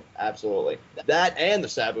AW. Absolutely. That and the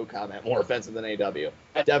Sabu comment, more offensive than AW.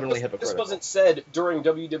 Definitely hypocritical. This wasn't said during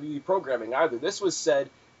WWE programming either. This was said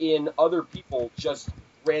in other people just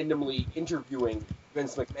randomly interviewing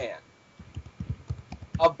Vince McMahon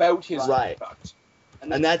about his product.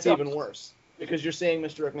 And that's even worse. Because you're saying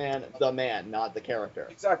Mr. McMahon, the man, not the character.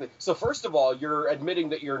 Exactly. So first of all, you're admitting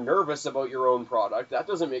that you're nervous about your own product. That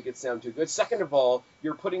doesn't make it sound too good. Second of all,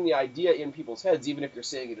 you're putting the idea in people's heads, even if you're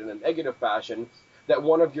saying it in a negative fashion, that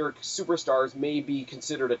one of your superstars may be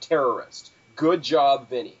considered a terrorist. Good job,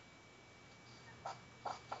 Vinny.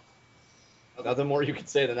 Nothing more you can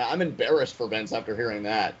say than that. I'm embarrassed for Vince after hearing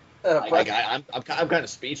that. I'm kind of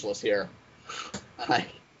speechless here. All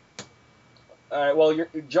right, well,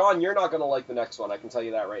 John, you're not going to like the next one. I can tell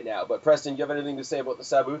you that right now. But Preston, do you have anything to say about the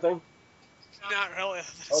Sabu thing? Not really.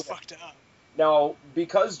 That's fucked up. Now,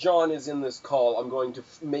 because John is in this call, I'm going to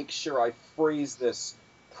make sure I phrase this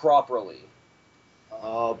properly.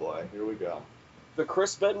 Oh, boy. Here we go. The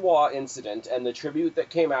Chris Benoit incident and the tribute that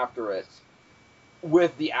came after it,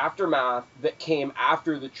 with the aftermath that came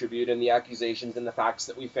after the tribute and the accusations and the facts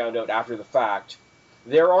that we found out after the fact,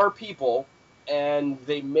 there are people, and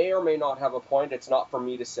they may or may not have a point, it's not for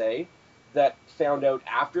me to say, that found out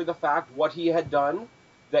after the fact what he had done,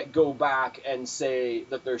 that go back and say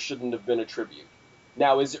that there shouldn't have been a tribute.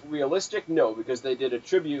 Now, is it realistic? No, because they did a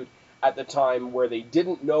tribute at the time where they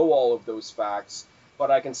didn't know all of those facts,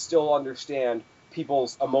 but I can still understand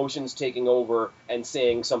people's emotions taking over and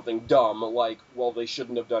saying something dumb like, well, they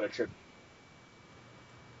shouldn't have done a tribute.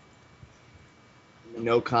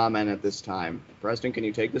 No comment at this time. Preston, can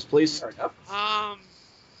you take this, please? Fair enough. I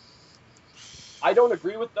don't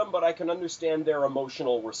agree with them, but I can understand their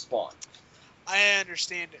emotional response. I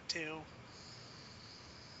understand it too.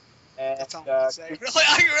 And, That's all I'm say. I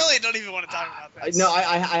really don't even want to talk about this. No,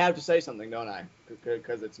 I have to say something, don't I?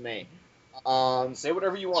 Because it's me. Say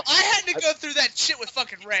whatever you want. I had to go through that shit with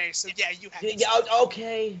fucking Ray, so yeah, you had to. Yeah,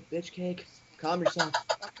 okay, bitch cake. Calm yourself.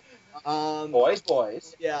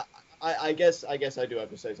 Boys. Yeah, I guess I do have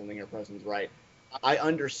to say something here. Preston's right. I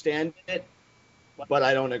understand it, but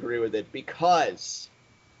I don't agree with it because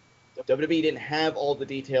WWE didn't have all the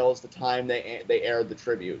details the time they aired the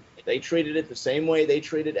tribute. They treated it the same way they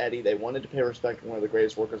treated Eddie. They wanted to pay respect to one of the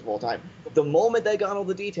greatest workers of all time. The moment they got all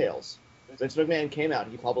the details, Vince McMahon came out.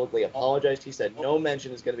 He publicly apologized. He said no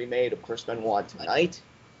mention is going to be made of Chris Benoit tonight,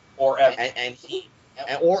 or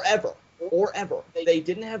ever, or ever. They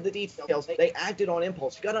didn't have the details. They acted on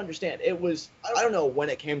impulse. You got to understand. It was, I don't know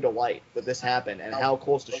when it came to light that this happened and how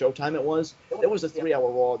close to showtime it was. There was a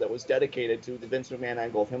 3-hour Raw that was dedicated to the Vince McMahon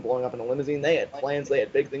angle of him blowing up in a limousine. They had plans. They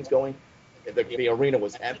had big things going. The arena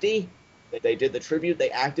was empty. They did the tribute. They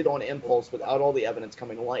acted on impulse without all the evidence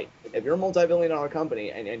coming to light. If you're a multi-billion-dollar company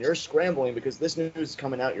and you're scrambling because this news is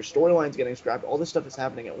coming out, your storyline's getting scrapped, all this stuff is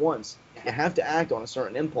happening at once, you have to act on a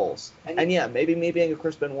certain impulse. And yeah, maybe me being a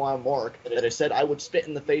Chris Benoit mark that I said I would spit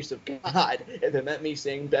in the face of God if it meant me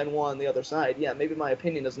seeing Benoit on the other side, yeah, maybe my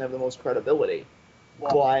opinion doesn't have the most credibility.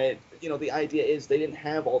 But, you know, the idea is they didn't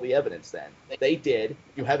have all the evidence then. They did.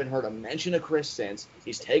 You haven't heard a mention of Chris since.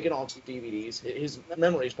 He's taken off DVDs. His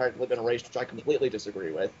memory's practically been erased, which I completely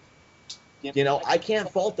disagree with. You know, I can't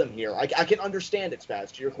fault them here. I can understand it,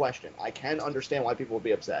 Spaz, to your question. I can understand why people would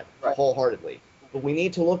be upset, wholeheartedly. But we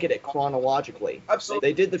need to look at it chronologically. Absolutely.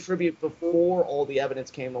 They did the tribute before all the evidence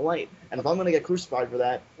came to light. And if I'm going to get crucified for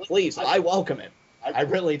that, please, I welcome it. I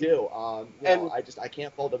really do. I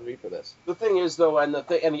can't fault WWE for this. The thing is, though, and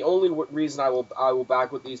the only reason I will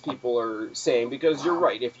back what these people are saying, because you're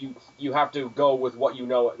right. If you have to go with what you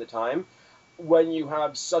know at the time, when you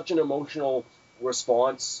have such an emotional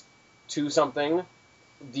response to something,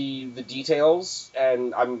 the details,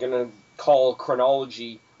 and I'm gonna call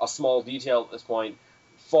chronology a small detail at this point,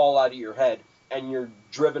 fall out of your head, and you're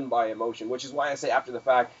driven by emotion. Which is why I say after the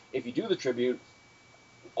fact, if you do the tribute,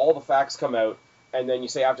 all the facts come out. And then you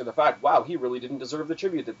say after the fact, wow, he really didn't deserve the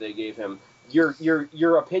tribute that they gave him.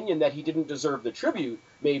 Your opinion that he didn't deserve the tribute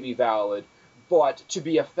may be valid, but to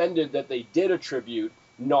be offended that they did a tribute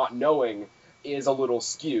not knowing is a little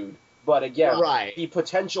skewed. But again, the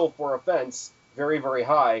potential for offense, very, very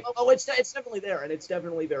high. Oh, it's definitely there, and it's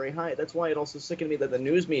definitely very high. That's why it also sickened me that the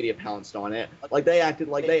news media pounced on it. Like, they acted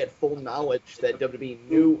like they had full knowledge that WWE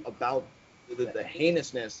knew about the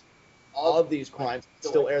heinousness of these crimes,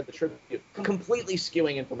 still aired the tribute, completely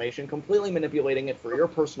skewing information, completely manipulating it for your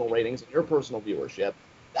personal ratings and your personal viewership.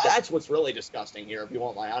 That's what's really disgusting here, if you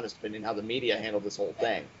want my honest opinion, how the media handled this whole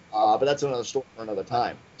thing. But that's another story for another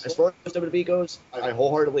time. As far as WWE goes, I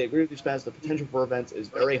wholeheartedly agree with you, Spaz. The potential for events is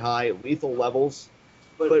very high, lethal levels.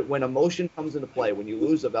 But when emotion comes into play, when you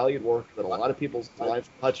lose a valued work that a lot of people's lives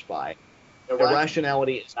are touched by,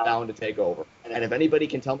 irrationality is bound to take over. And if anybody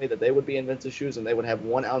can tell me that they would be in Vince's shoes and they would have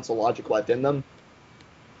 1 ounce of logic left in them,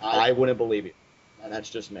 I wouldn't believe you. And that's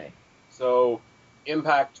just me. So,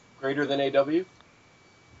 Impact greater than AW?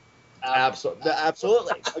 Absolutely.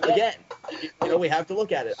 Again, you know, we have to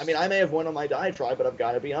look at it. I mean, I may have won on my diatribe, but I've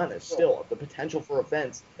got to be honest. Still, the potential for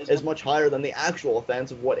offense is much higher than the actual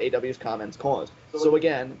offense of what AW's comments caused. So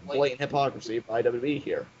again, blatant hypocrisy by WWE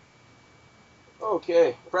here.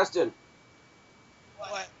 Okay. Preston.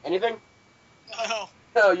 What? Anything? No.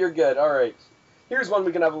 No, you're good. All right. Here's one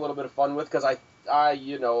we can have a little bit of fun with, because I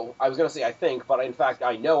was going to say I think, but in fact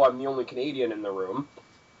I know I'm the only Canadian in the room.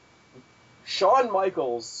 Shawn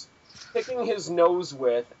Michaels picking his nose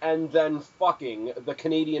with and then fucking the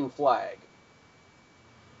Canadian flag.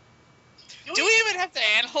 Do we even have to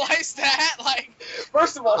analyze that? Like,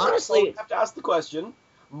 first of all, honestly, I have to ask the question.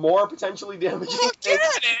 More potentially damaging. Well, yeah,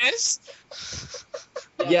 it is.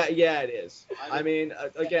 Yeah, it is. I mean,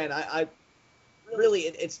 again, I really,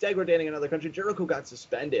 it's degrading another country. Jericho got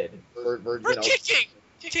suspended for kicking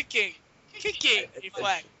a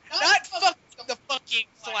flag, not fucking the fucking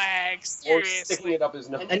flag. Seriously. Or sticking it up his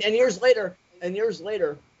nose. And years later,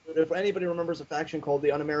 if anybody remembers a faction called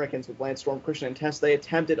the Un-Americans with Lance Storm, Christian, and Test, they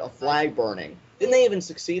attempted a flag burning. Didn't they even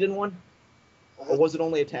succeed in one? Or was it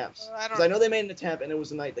only attempts? Because I know they made an attempt, and it was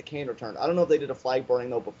the night that Kane returned. I don't know if they did a flag burning,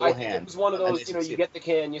 though, beforehand. I think it was one of those, you get the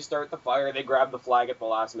can, you start the fire, they grab the flag at the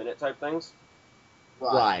last minute type things.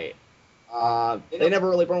 Right. They never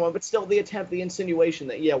really burned one, but still, the attempt, the insinuation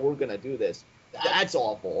that, yeah, we're going to do this, that's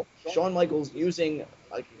awful. Shawn Michaels using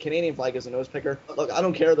a Canadian flag as a nose picker. Look, I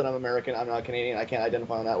don't care that I'm American, I'm not Canadian, I can't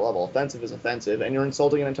identify on that level. Offensive is offensive, and you're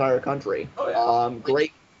insulting an entire country. Oh,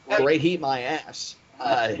 yeah. Great heat my ass.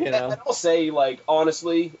 And I'll say,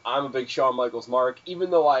 honestly, I'm a big Shawn Michaels mark. Even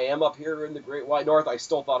though I am up here in the Great White North, I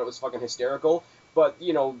still thought it was fucking hysterical. but,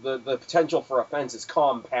 you know, the potential for offense is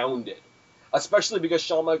compounded. Especially because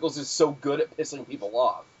Shawn Michaels is so good at pissing people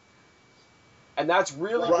off. And that's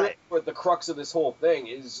really what the crux of this whole thing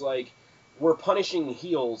is, like, we're punishing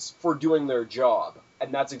heels for doing their job.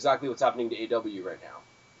 And that's exactly what's happening to AW right now.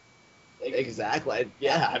 Exactly.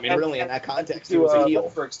 Yeah, I mean, really, in that context, he to was a heel.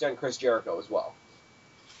 for extent, Chris Jericho as well.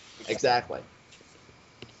 Exactly.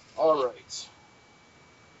 All right.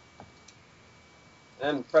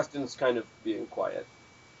 And Preston's kind of being quiet.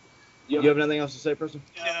 You have anything else to say, Preston?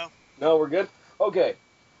 No. No, we're good? Okay.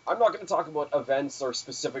 I'm not going to talk about events or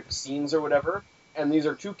specific scenes or whatever, and these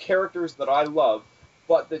are two characters that I love,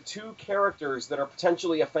 but the two characters that are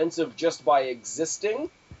potentially offensive just by existing,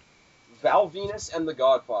 Val Venus and The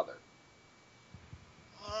Godfather.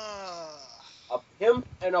 A pimp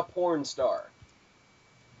and a porn star.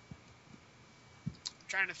 I'm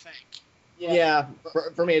trying to think. Yeah,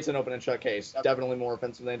 for me, it's an open and shut case. Definitely more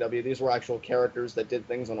offensive than AW. These were actual characters that did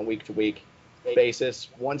things on a week-to-week basis.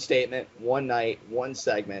 One statement, one night, one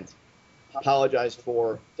segment. Apologized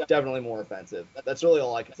for. Definitely more offensive. That's really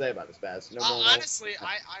all I can say about it, Spaz. No more. Honestly,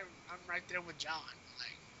 I'm right there with John.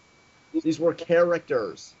 Like, these were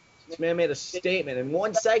characters. This man made a statement in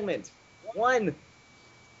one segment. One.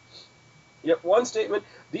 Yep, one statement.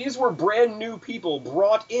 These were brand new people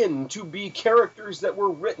brought in to be characters that were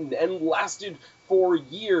written and lasted for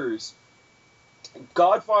years.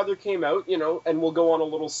 Godfather came out, you know, and we'll go on a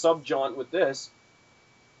little sub-jaunt with this.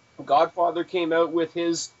 Godfather came out with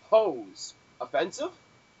his hose. Offensive?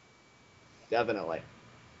 Definitely.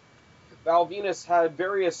 Val Venus had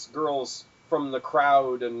various girls from the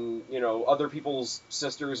crowd and, you know, other people's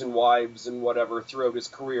sisters and wives and whatever throughout his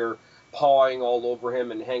career pawing all over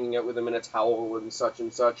him and hanging out with him in a towel and such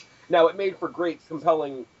and such. Now, it made for great,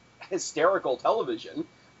 compelling, hysterical television,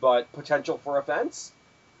 but potential for offense?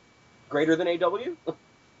 Greater than AW?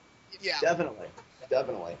 yeah.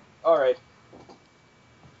 Definitely. All right.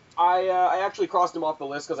 I actually crossed him off the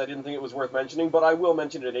list because I didn't think it was worth mentioning, but I will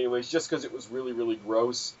mention it anyways, just because it was really, really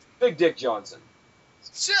gross. Big Dick Johnson.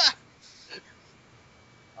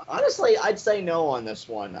 Honestly, I'd say no on this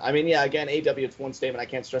one. I mean, yeah, again, AW, it's one statement. I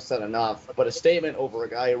can't stress that enough. But a statement over a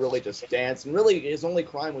guy who really just danced, and really his only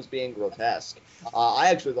crime was being grotesque. I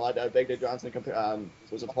actually thought Big Dick Johnson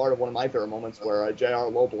was a part of one of my favorite moments where JR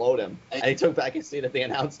low blowed him, and he took back his seat at the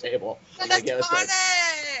announce table. Sorry.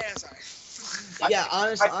 Yeah,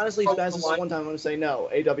 honestly, Spaz, this is one time I'm going to say no.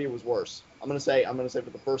 AW was worse. I'm going to say for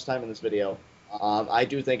the first time in this video, I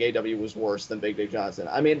do think AW was worse than Big Dick Johnson.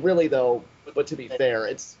 I mean, really though, but to be fair,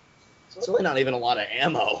 it's really not even a lot of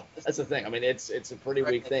ammo. That's the thing. I mean, it's a pretty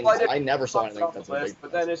weak thing. I never saw anything that's a big.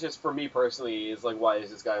 But then it's just for me personally, is like, why is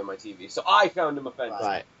this guy on my TV? So I found him offensive.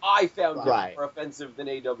 Right. I found him more offensive than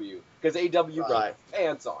AW because AW got his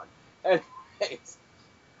pants on. Anyways,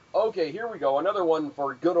 okay, here we go. Another one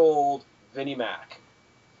for good old Vinnie Mac.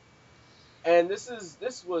 And this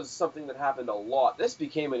was something that happened a lot. This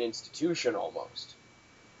became an institution almost.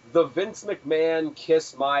 The Vince McMahon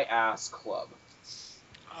Kiss My Ass Club.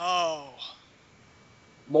 Oh.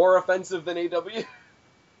 More offensive than AW?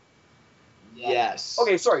 Yes.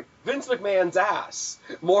 Okay, sorry. Vince McMahon's ass.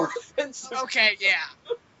 More offensive. Okay, yeah.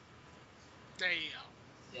 There you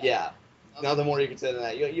go. Yeah. Nothing more you can say than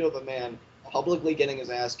that. You have a man publicly getting his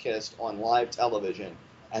ass kissed on live television.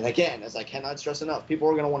 And again, as I cannot stress enough, people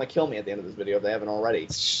are going to want to kill me at the end of this video if they haven't already.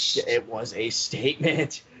 It was a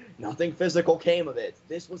statement. Nothing physical came of it.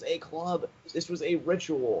 This was a club. This was a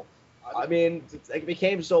ritual. I mean, it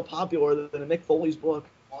became so popular that in Mick Foley's book,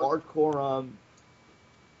 Hardcore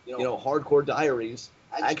Diaries,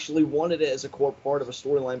 actually wanted it as a core part of a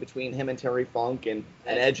storyline between him and Terry Funk and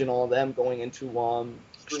Edge and all of them going into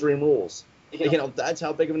Extreme Rules. You know, that's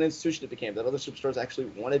how big of an institution it became, that other superstars actually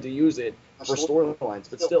wanted to use it for storylines,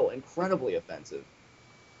 but still incredibly offensive.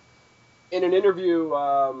 In an interview,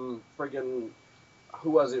 who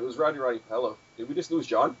was it? It was Roddy. Hello. Did we just lose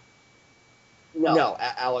John? No,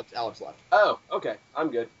 Alex left. Oh, okay.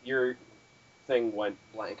 I'm good. Your thing went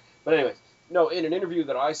blank. But anyways, no, in an interview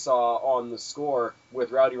that I saw on The Score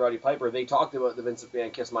with Roddy Piper, they talked about the Vince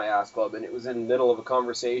McMahon Kiss My Ass Club, and it was in the middle of a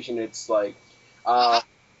conversation. It's like, what's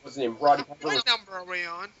his name? Roddy Piper. What number are we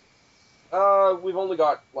on? We've only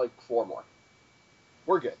got, like, 4 more.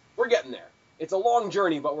 We're good. We're getting there. It's a long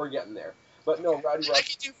journey, but we're getting there. But no, I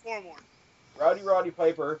can do 4 more. Roddy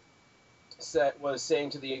Piper was saying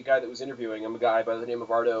to the guy that was interviewing him, a guy by the name of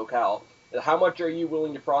Arda Ocal, how much are you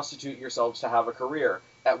willing to prostitute yourselves to have a career?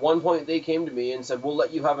 At one point, they came to me and said, we'll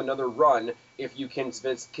let you have another run if you can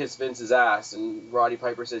kiss Vince's ass. And Roddy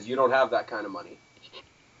Piper says, you don't have that kind of money.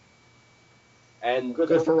 And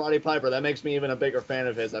good for Roddy Piper. That makes me even a bigger fan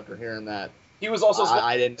of his after hearing that. He was also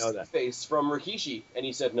I didn't know that. face from Rikishi, and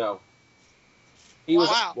he said no. He was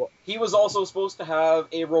Wow. he was also supposed to have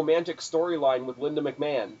a romantic storyline with Linda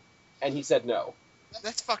McMahon, and he said no.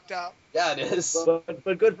 That's fucked up. Yeah, it is.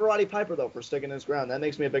 But good for Roddy Piper, though, for sticking his ground. That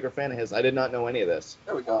makes me a bigger fan of his. I did not know any of this.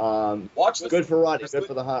 There we go. Watch this. Good for Roddy. Good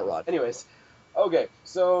for the hot rod. Anyways, okay,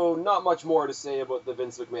 so not much more to say about the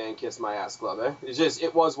Vince McMahon Kiss My Ass Club, eh?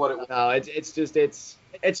 It was what it was. No,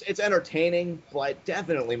 it's entertaining, but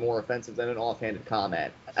definitely more offensive than an offhanded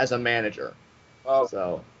comment as a manager. Oh.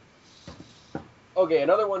 So. Okay,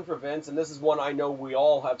 another one for Vince, and this is one I know we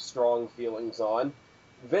all have strong feelings on.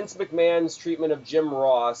 Vince McMahon's treatment of Jim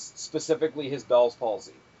Ross, specifically his Bell's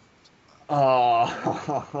palsy.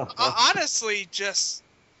 Honestly,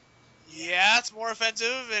 yeah, it's more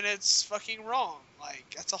offensive and it's fucking wrong. Like,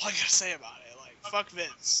 that's all I gotta say about it. Like, fuck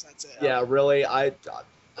Vince. That's it. Yeah, really, I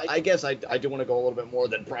guess I do want to go a little bit more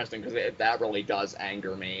than Preston, because that really does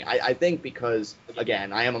anger me. I think because,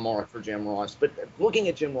 again, I am a mark for Jim Ross, but looking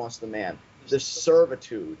at Jim Ross, the man, the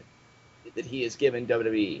servitude that he has given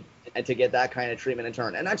WWE, and to get that kind of treatment in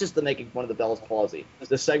turn, and not just the making fun of the Bell's palsy,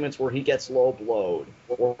 the segments where he gets low blowed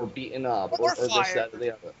or beaten up or this, that, or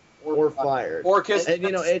the other, or fired, or kiss his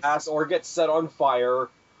ass, or gets set on fire.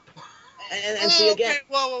 And see again. Okay,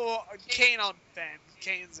 whoa. Kane on Ben.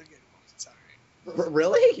 Kane's a good one. Sorry.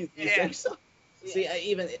 Really? You Yeah. think so? See,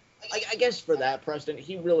 I guess for that, Preston,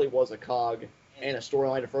 he really was a cog in a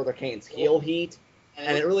storyline to further Kane's heel heat.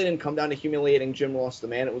 And it really didn't come down to humiliating Jim Ross, the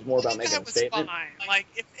man. It was more about making a statement. Fine. Like,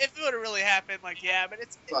 if it would have really happened, like, yeah, but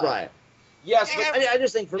it's... Right. Yes, Yeah, but I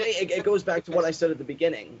just think for me, it goes back to what I said at the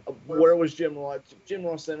beginning. Where was Jim Ross? Jim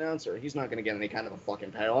Ross, the announcer. He's not going to get any kind of a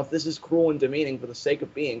fucking payoff. This is cruel and demeaning for the sake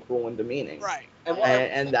of being cruel and demeaning. Right.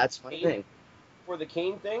 And that's my thing. For the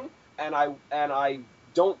Kane thing, and I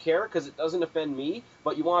don't care because it doesn't offend me,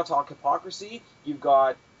 but you want to talk hypocrisy, you've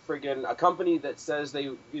got friggin' a company that says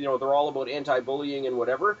they're all about anti-bullying and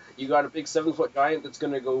whatever. You got a big 7-foot giant that's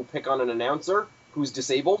going to go pick on an announcer who's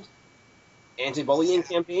disabled. Anti-bullying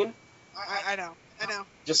campaign. I know.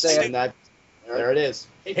 Just saying. And that, there it is.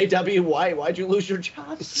 Hey, W, why'd you lose your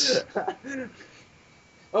job?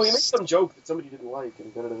 Oh, he made some joke that somebody didn't like.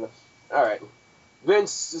 And all right.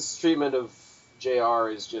 Vince's treatment of JR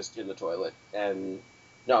is just in the toilet, and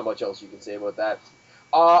not much else you can say about that.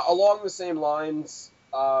 Along the same lines,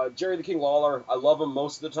 Jerry the King Lawler, I love him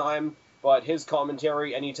most of the time, but his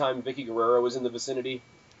commentary anytime Vicky Guerrero was in the vicinity,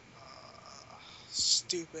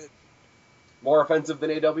 Stupid. more offensive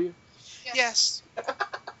than AW? Yes.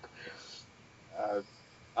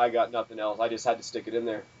 I got nothing else. I just had to stick it in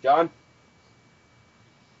there. John?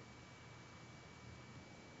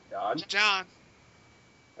 John.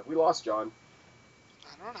 Have we lost John?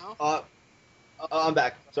 I don't know. I'm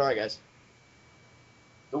back. Sorry, guys.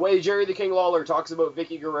 The way Jerry the King Lawler talks about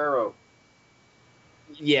Vicky Guerrero.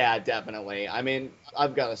 Yeah, definitely. I mean,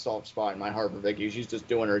 I've got a soft spot in my heart for Vicky. She's just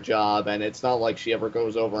doing her job, and it's not like she ever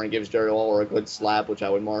goes over and gives Jerry Lawler a good slap, which I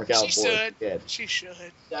would mark out She for. should. She should.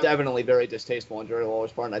 Definitely very distasteful on Jerry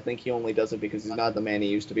Lawler's part, and I think he only does it because he's not the man he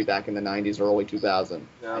used to be back in the 90s or early 2000s,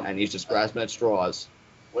 and he's just grasping at straws.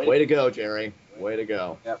 Way to go, Jerry. Way to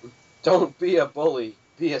go. Yep. Don't be a bully.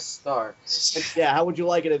 Be a star. Yeah, how would you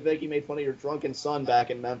like it if Vicky made fun of your drunken son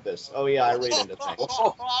back in Memphis? Oh, yeah, I read into things.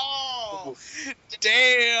 Oh,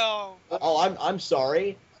 damn. Oh, I'm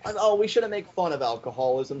sorry. We shouldn't make fun of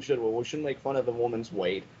alcoholism, should we? We shouldn't make fun of a woman's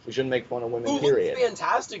weight. We shouldn't make fun of women, period. Who looks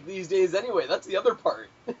fantastic these days anyway? That's the other part.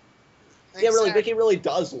 Yeah, really, Vicky really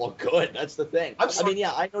does look good. That's the thing.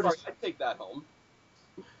 I noticed. I'd take that home.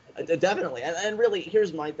 Definitely, and really,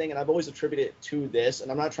 here's my thing, and I've always attributed it to this,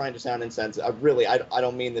 and I'm not trying to sound insensitive. I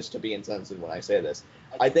don't mean this to be insensitive when I say this.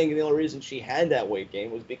 I think the only reason she had that weight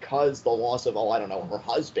gain was because the loss of, her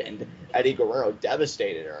husband, Eddie Guerrero,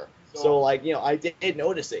 devastated her. So, I did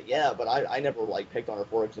notice it, yeah, but I never, picked on her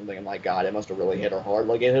for it or something. I'm like, God, it must have really hit her hard.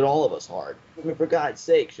 It hit all of us hard. I mean, for God's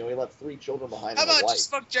sake, she only left 3 children behind. How about wife.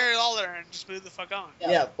 just fuck Jerry Lawler and just move the fuck on?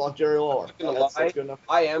 Yeah, fuck Jerry Lawler. That's good enough.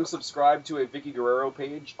 I am subscribed to a Vicky Guerrero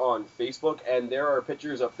page on Facebook, and there are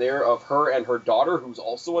pictures up there of her and her daughter, who's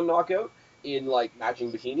also a knockout, in,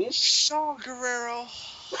 matching bikinis. Shaw Guerrero.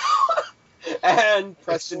 And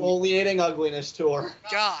Preston... Exfoliating ugliness to her.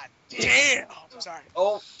 God damn. Sorry.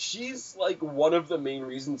 Oh, she's one of the main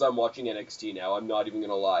reasons I'm watching NXT now. I'm not even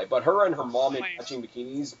gonna lie. But her and her mom in matching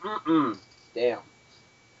bikinis, damn.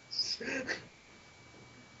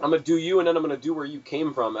 I'm gonna do you, and then I'm gonna do where you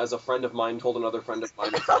came from, as a friend of mine told another friend of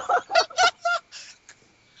mine.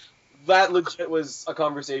 That legit was a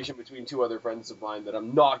conversation between 2 other friends of mine that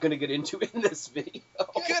I'm not gonna get into in this video.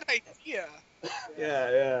 Good idea.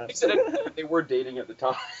 Yeah. They said they were dating at the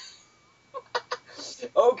time.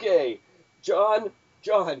 Okay, John,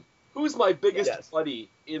 who's my biggest Yes. buddy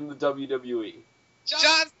in the WWE?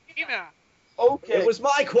 John Cena. Okay, It was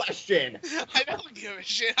my question. I don't give a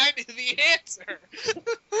shit. I knew the answer.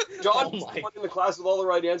 John Oh was my- the one in the class with all the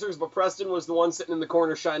right answers, but Preston was the one sitting in the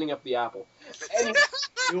corner shining up the apple. And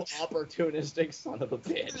You opportunistic son of a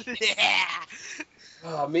bitch.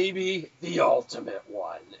 Yeah. maybe the ultimate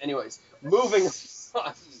one. Anyways, moving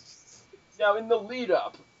on. Now, in the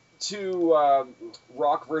lead-up to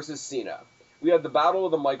Rock versus Cena, we had the Battle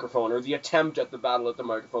of the Microphone, or the attempt at the Battle of the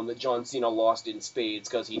Microphone that John Cena lost in spades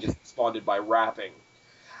because he just responded by rapping.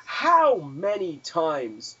 How many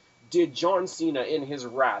times did John Cena in his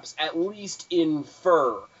raps at least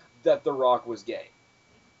infer that The Rock was gay?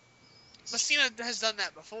 But Cena has done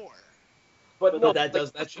that before. But no,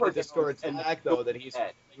 that should discourage the and fact, though, that he's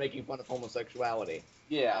head. making fun of homosexuality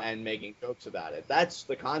Yeah. and making jokes about it. That's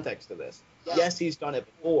the context of this. Yes, he's done it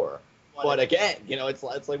before. But again, it's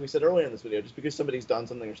like we said earlier in this video, just because somebody's done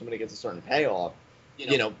something or somebody gets a certain payoff,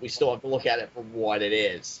 we still have to look at it for what it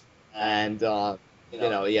is. And, that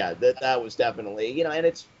was definitely, and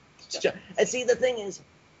it's just, and see, the thing is,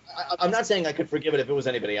 I'm not saying I could forgive it if it was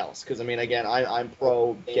anybody else, because, again, I'm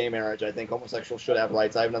pro-gay marriage. I think homosexuals should have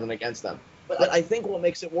rights. I have nothing against them. But I think what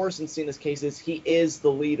makes it worse in Cena's case is he is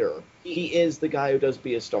the leader. He is the guy who does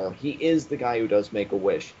Be a Star. He is the guy who does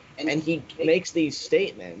Make-A-Wish. And he makes these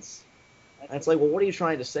statements. And it's like, well, what are you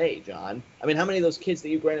trying to say, John? How many of those kids that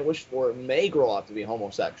you granted wish for may grow up to be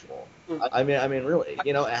homosexual? I mean, really,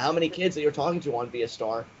 how many kids that you're talking to on Be a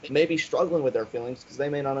Star may be struggling with their feelings because they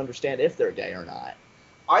may not understand if they're gay or not.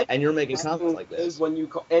 And you're making comments like this.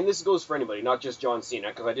 And this goes for anybody, not just John Cena,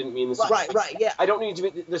 because I didn't mean this. Right, yeah. I don't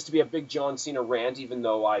need this to be a big John Cena rant, even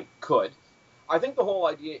though I could. I think the whole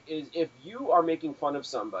idea is if you are making fun of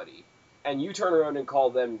somebody and you turn around and call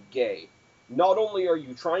them gay, not only are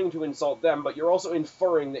you trying to insult them, but you're also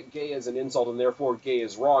inferring that gay is an insult and therefore gay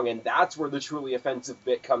is wrong, and that's where the truly offensive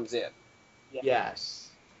bit comes in. Yes,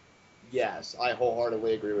 I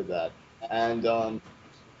wholeheartedly agree with that. And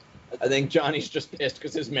I think Johnny's just pissed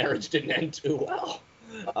because his marriage didn't end too well.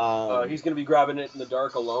 He's going to be grabbing it in the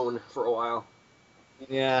dark alone for a while.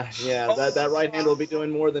 Yeah, that right hand will be doing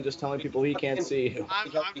more than just telling people he can't see you.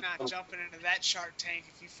 I'm not jumping into that Shark Tank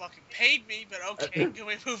if you fucking paid me, but okay, can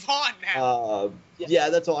we move on now? Yeah,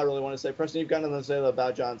 that's all I really want to say. Preston, you've got nothing to say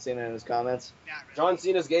about John Cena and his comments? Not really. John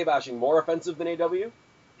Cena's gay bashing more offensive than AW?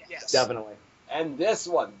 Yes. Definitely. And this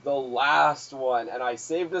one, the last one, and I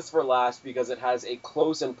saved this for last because it has a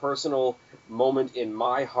close and personal moment in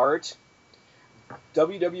my heart.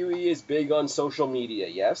 WWE is big on social media,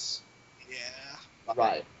 yes? Yeah.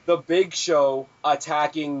 Right. The Big Show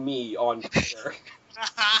attacking me on Twitter.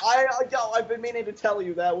 I've been meaning to tell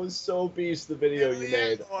you that was so beast, the video you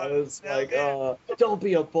made. I was like, don't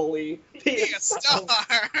be a bully. Be a star.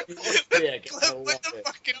 Be a dick. I Clip love with the it.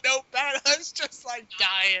 fucking notepad. I was just like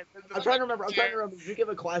dying. I'm trying to remember. Did you give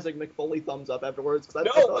a classic Mick Foley thumbs up afterwards? Because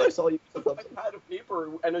No, I thought I saw you. I took a pad of paper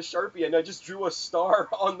and a Sharpie, and I just drew a star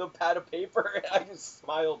on the pad of paper, and I just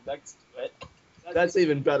smiled next to it. That's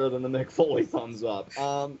even better than the Mick Foley thumbs up.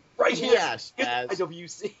 Right here. Yes, as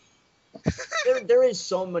YWC. there is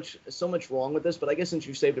so much wrong with this, but I guess since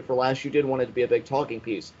you saved it for last, you did want it to be a big talking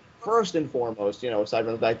piece. First and foremost, aside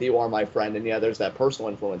from the fact that you are my friend, and yeah, there's that personal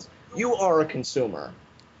influence, you are a consumer,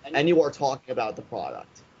 and you are talking about the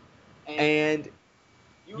product. And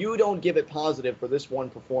you don't give it positive for this one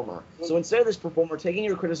performer. So instead of this performer taking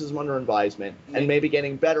your criticism under advisement and maybe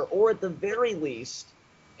getting better, or at the very least,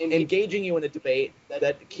 engaging you in a debate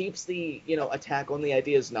that keeps the, attack on the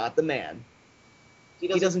ideas, not the man. He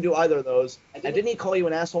doesn't do either of those. And didn't he call you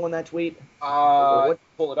an asshole in that tweet?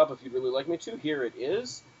 Pull it up if you'd really like me to. Here it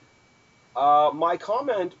is. My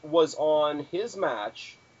comment was on his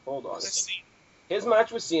match. Hold on. His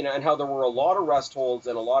match with Cena and how there were a lot of rest holds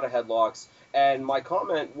and a lot of headlocks. And my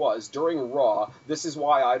comment was, during Raw, this is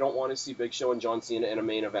why I don't want to see Big Show and John Cena in a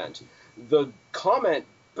main event. The comment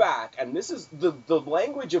back, and this is the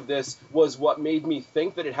language of this was what made me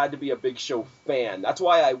think that it had to be a Big Show fan. That's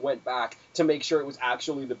why I went back to make sure it was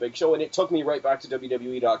actually the Big Show, and it took me right back to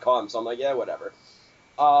WWE.com, so I'm like, yeah, whatever.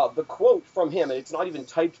 The quote from him, and it's not even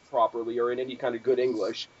typed properly or in any kind of good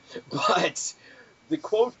English, but the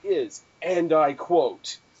quote is, and I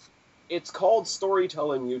quote, "It's called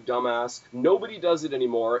storytelling, you dumbass. Nobody does it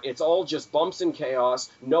anymore. It's all just bumps and chaos.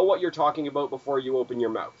 Know what you're talking about before you open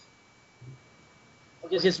your mouth."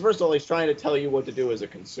 Because first of all, he's trying to tell you what to do as a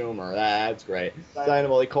consumer. That's great. Second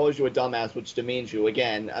of all, he calls you a dumbass, which demeans you.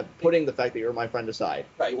 Again, putting the fact that you're my friend aside.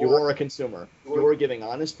 Right. You are a consumer. You are giving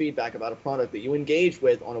honest feedback about a product that you engage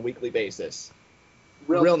with on a weekly basis.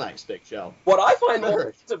 Real nice, Big Show. What I find more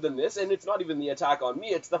offensive than this, and it's not even the attack on me,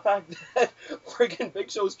 it's the fact that friggin'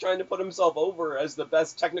 Big Show's trying to put himself over as the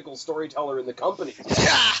best technical storyteller in the company.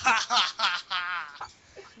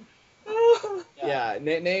 Yeah,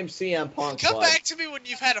 name CM Punk. Come back to me when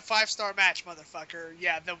you've had a 5-star match, motherfucker.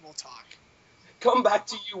 Yeah, then we'll talk. Come back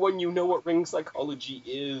to you when you know what ring psychology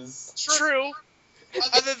is. True.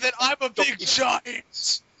 Other than I'm a big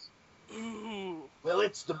giant. Ooh. Well,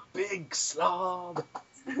 it's the big slob.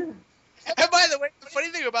 And by the way, the funny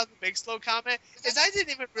thing about the big slow comment is I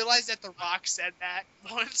didn't even realize that The Rock said that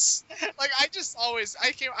once. Like, I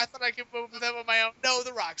thought I came up with that on my own. No,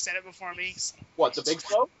 The Rock said it before me. What, the big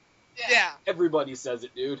slob? Yeah. Everybody says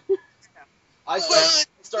it, dude. I started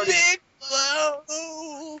big slow.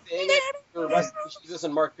 saying it for the rest of Jesus,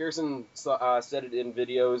 and Mark Pearson said it in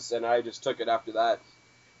videos, and I just took it after that.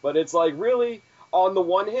 But it's like, really, on the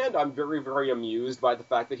one hand, I'm very, very amused by the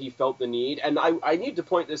fact that he felt the need, and I need to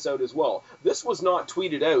point this out as well. This was not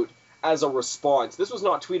tweeted out as a response. This was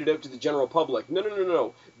not tweeted out to the general public.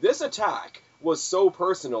 No. This attack was so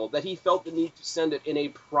personal that he felt the need to send it in a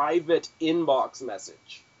private inbox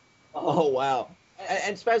message. Oh, wow.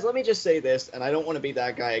 And Spaz, let me just say this, and I don't want to be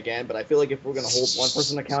that guy again, but I feel like if we're going to hold one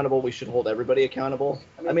person accountable, we should hold everybody accountable.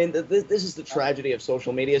 I mean, this is the tragedy of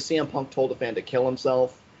social media. CM Punk told a fan to kill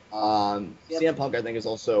himself. CM Punk, I think, has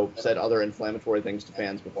also said other inflammatory things to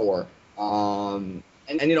fans before. And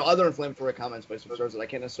other inflammatory comments by some stars that I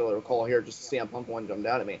can't necessarily recall here, just the CM Punk one jumped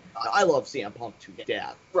out at me. Now, I love CM Punk to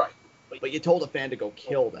death. Right. But you told a fan to go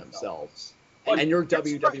kill themselves. And you're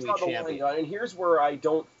WWE champion. And here's where I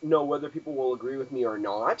don't know whether people will agree with me or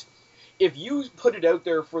not. If you put it out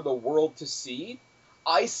there for the world to see,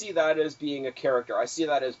 I see that as being a character. I see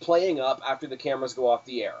that as playing up after the cameras go off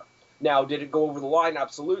the air. Now, did it go over the line?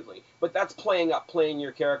 Absolutely. But that's playing up, playing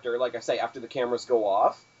your character, like I say, after the cameras go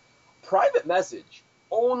off. Private message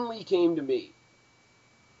only came to me.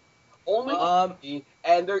 Only came to me,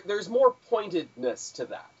 and there's more pointedness to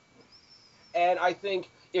that. And I think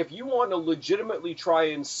if you want to legitimately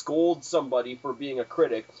try and scold somebody for being a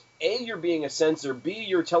critic, A, you're being a censor, B,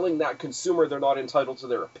 you're telling that consumer they're not entitled to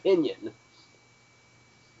their opinion.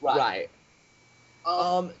 Right.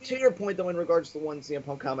 To your point, though, in regards to the one CM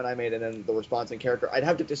Punk comment I made and then the response in character, I'd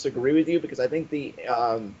have to disagree with you because I think the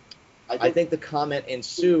comment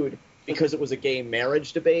ensued because it was a gay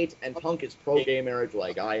marriage debate, and Punk is pro-gay marriage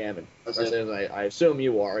like I am, and I assume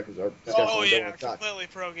you are because our discussion completely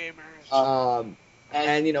pro-gay marriage.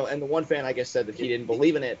 And the one fan, I guess, said that he didn't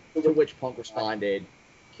believe in it, to which Punk responded,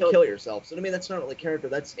 kill yourself. So, I mean, that's not really character.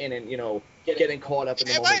 That's getting caught up in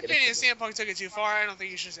the moment. In my opinion, CM Punk took it too far. I don't think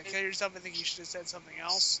you should have said kill yourself. I think you should have said something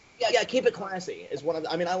else. Yeah, keep it classy is one of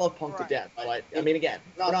I love Punk to death, but, I mean, again,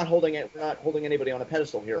 we're not holding anybody on a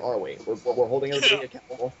pedestal here, are we? We're holding everybody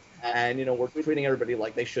accountable. And, we're treating everybody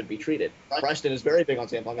like they should be treated. Preston is very big on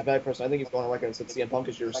CM Punk. In fact, Preston, I think you've gone on record and said CM Punk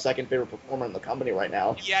is your second favorite performer in the company right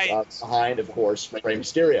now. Yeah. Behind, of course, Rey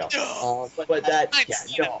Mysterio. But that,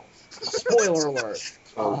 spoiler alert.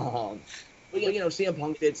 But, CM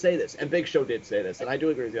Punk did say this, and Big Show did say this, and I do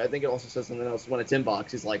agree with you. I think it also says something else when it's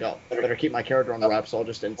inbox. He's like, better keep my character on the wrap, so I'll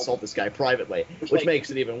just insult this guy privately, which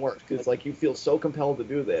makes it even worse, because, you feel so compelled to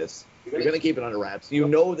do this, you're going to keep it under wraps. You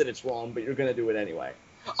know that it's wrong, but you're going to do it anyway.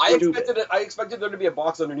 I expected there to be a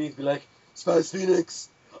box underneath, be like, SpazPhoenix,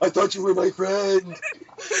 I thought you were my friend.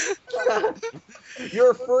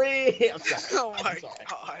 You're free. I'm sorry. Oh my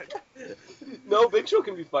god. No, Big Show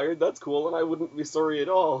can be fired. That's cool, and I wouldn't be sorry at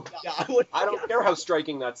all. Yeah, I don't care how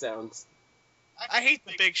striking that sounds. I hate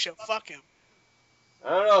the Big Show. Fuck him. I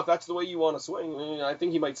don't know if that's the way you want to swing. I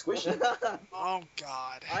think he might squish you. Oh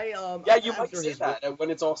god. Yeah, you might say that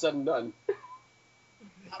when it's all said and done.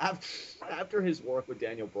 After his work with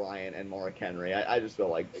Daniel Bryan and Mark Henry, I just feel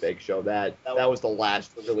like Big Show, that was the last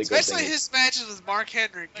really good Especially thing. his matches with Mark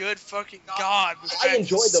Henry. Good fucking god. I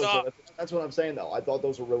enjoyed those. That's what I'm saying, though. I thought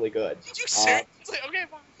those were really good. Did you seriously? Okay,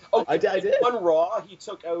 fine. Oh, I did. On Raw, he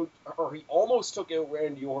almost took out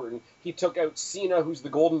Randy Orton. He took out Cena, who's the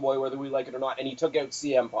Golden Boy, whether we like it or not, and he took out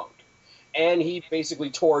CM Punk. And he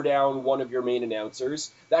basically tore down one of your main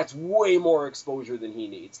announcers. That's way more exposure than he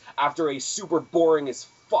needs. After a super boring as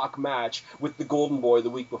fuck match with the Golden Boy the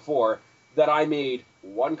week before that I made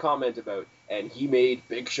one comment about, and he made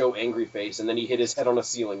Big Show angry face, and then he hit his head on a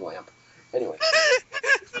ceiling lamp. Anyway.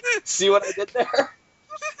 See what I did there?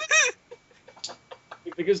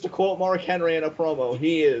 Because to quote Mark Henry in a promo,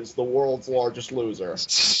 he is the world's largest loser.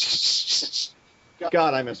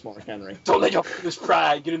 God, I miss Mark Henry. Don't let your foolish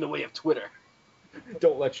pride get in the way of Twitter.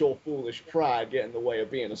 Don't let your foolish pride get in the way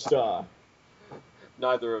of being a star.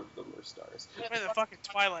 Neither of them are stars. I'm in the fucking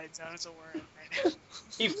Twilight Zone, so we're in right now.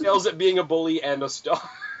 He fails at being a bully and a star.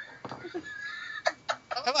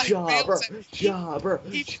 Jobber.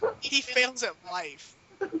 He fails at life.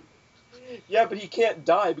 Yeah, but he can't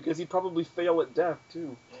die because he'd probably fail at death,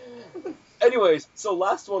 too. Anyways, so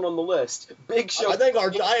last one on the list. Big Show. I think our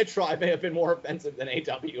diatribe may have been more offensive than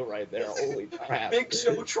AW right there. Holy crap. Big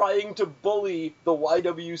Show trying to bully the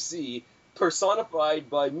YWC, personified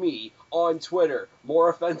by me, on Twitter. More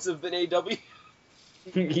offensive than AW?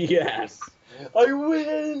 Yes. I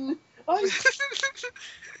win!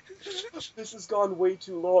 This has gone way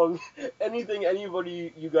too long. Anything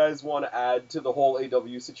anybody you guys want to add to the whole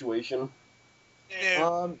AW situation?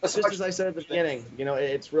 Just as I said at the beginning,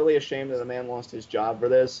 it's really a shame that the man lost his job for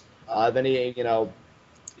this. Then he,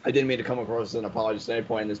 I didn't mean to come across as an apologist at any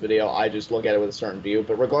point in this video. I just look at it with a certain view.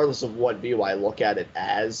 But regardless of what view I look at it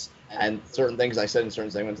as, and certain things I said in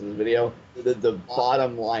certain segments of the video, the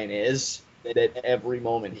bottom line is that every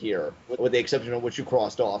moment here, with the exception of what you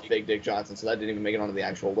crossed off, Big Dick Johnson, so that didn't even make it onto the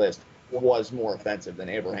actual list, was more offensive than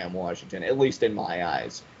Abraham Washington, at least in my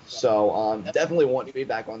eyes. So definitely want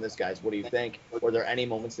feedback on this, guys. What do you think? Were there any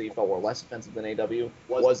moments that you felt were less offensive than AW?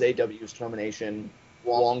 Was AW's termination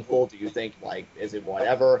wrongful? Do you think, is it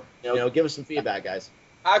whatever? Give us some feedback, guys.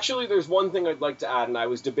 Actually, there's one thing I'd like to add, and I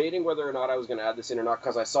was debating whether or not I was going to add this in or not,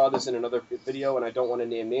 because I saw this in another video, and I don't want to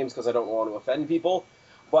name names because I don't want to offend people.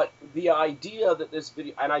 But the idea that this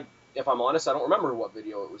video, and if I'm honest, I don't remember what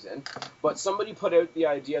video it was in, but somebody put out the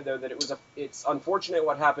idea there that it's unfortunate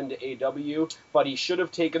what happened to AW, but he should have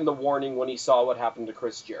taken the warning when he saw what happened to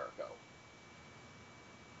Chris Jericho.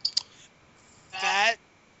 That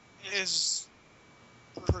is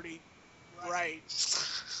pretty right.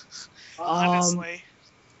 Honestly.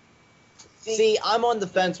 See, I'm on the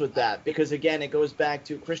fence with that, because again, it goes back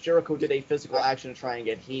to Chris Jericho did a physical action to try and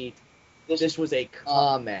get heat. This was a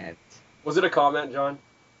comment. Was it a comment, John?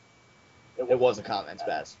 It was a comment,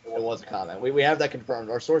 Spaz. It was a comment. We have that confirmed.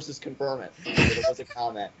 Our sources confirm it. It was a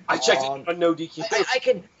comment. I checked it on no DQ. I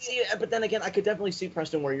can see, but then again, I could definitely see,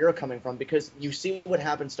 Preston, where you're coming from, because you see what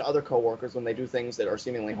happens to other coworkers when they do things that are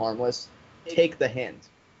seemingly harmless. Take the hint.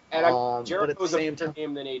 And Jericho's a better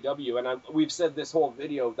name than AW, and we've said this whole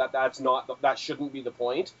video that shouldn't be the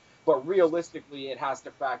point. But realistically, it has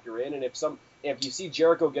to factor in. And if you see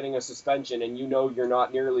Jericho getting a suspension, and you're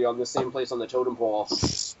not nearly on the same place on the totem pole,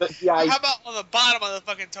 how about on the bottom of the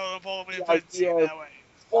fucking totem pole when you put it that way?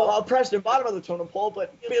 Well, Preston, bottom of the totem pole,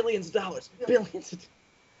 but billions of dollars, billions.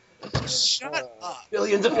 Shut up.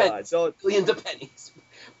 Billions of pennies. Billions of pennies.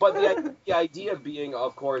 But the idea being,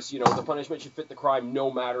 of course, the punishment should fit the crime,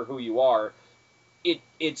 no matter who you are.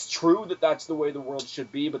 It's true that that's the way the world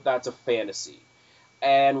should be, but that's a fantasy.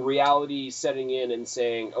 And reality setting in and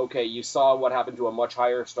saying, okay, you saw what happened to a much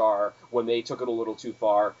higher star when they took it a little too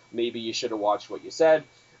far. Maybe you should have watched what you said.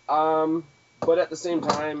 But at the same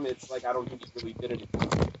time, it's like, I don't think you really did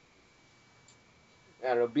anything. I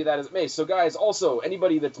don't know, be that as it may. So guys, also,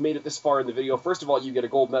 anybody that's made it this far in the video, first of all, you get a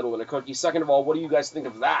gold medal and a cookie. Second of all, what do you guys think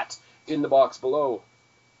of that in the box below?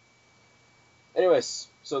 Anyways,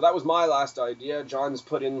 so that was my last idea. John's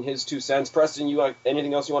put in his 2 cents. Preston, you got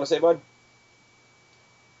anything else you want to say, bud?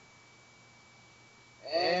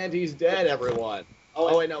 And he's dead, everyone.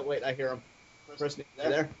 Oh, wait, I hear him. Preston, you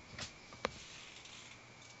there?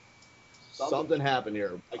 Something happened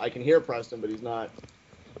here. I can hear Preston, but he's not.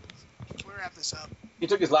 We'll wrap this up. He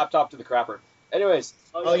took his laptop to the crapper. Anyways.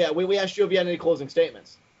 Oh, yeah, we asked you if you had any closing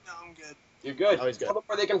statements. No, I'm good. You're good. Oh, he's good. Tell them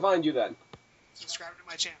where they can find you then. Subscribe to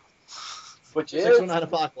my channel. Which is? 619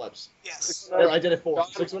 Apocalypse. Yes. There, I did it for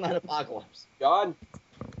 619 Apocalypse. John?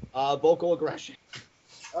 VocalAggression.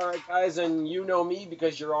 Alright, guys, and you know me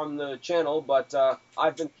because you're on the channel, but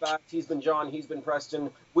I've been Fat, he's been John, he's been Preston.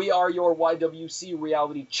 We are your YWC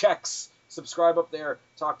reality checks. Subscribe up there,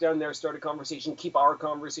 talk down there, start a conversation, keep our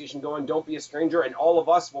conversation going, don't be a stranger, and all of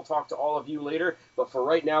us will talk to all of you later. But for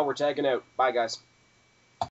right now, we're tagging out. Bye, guys.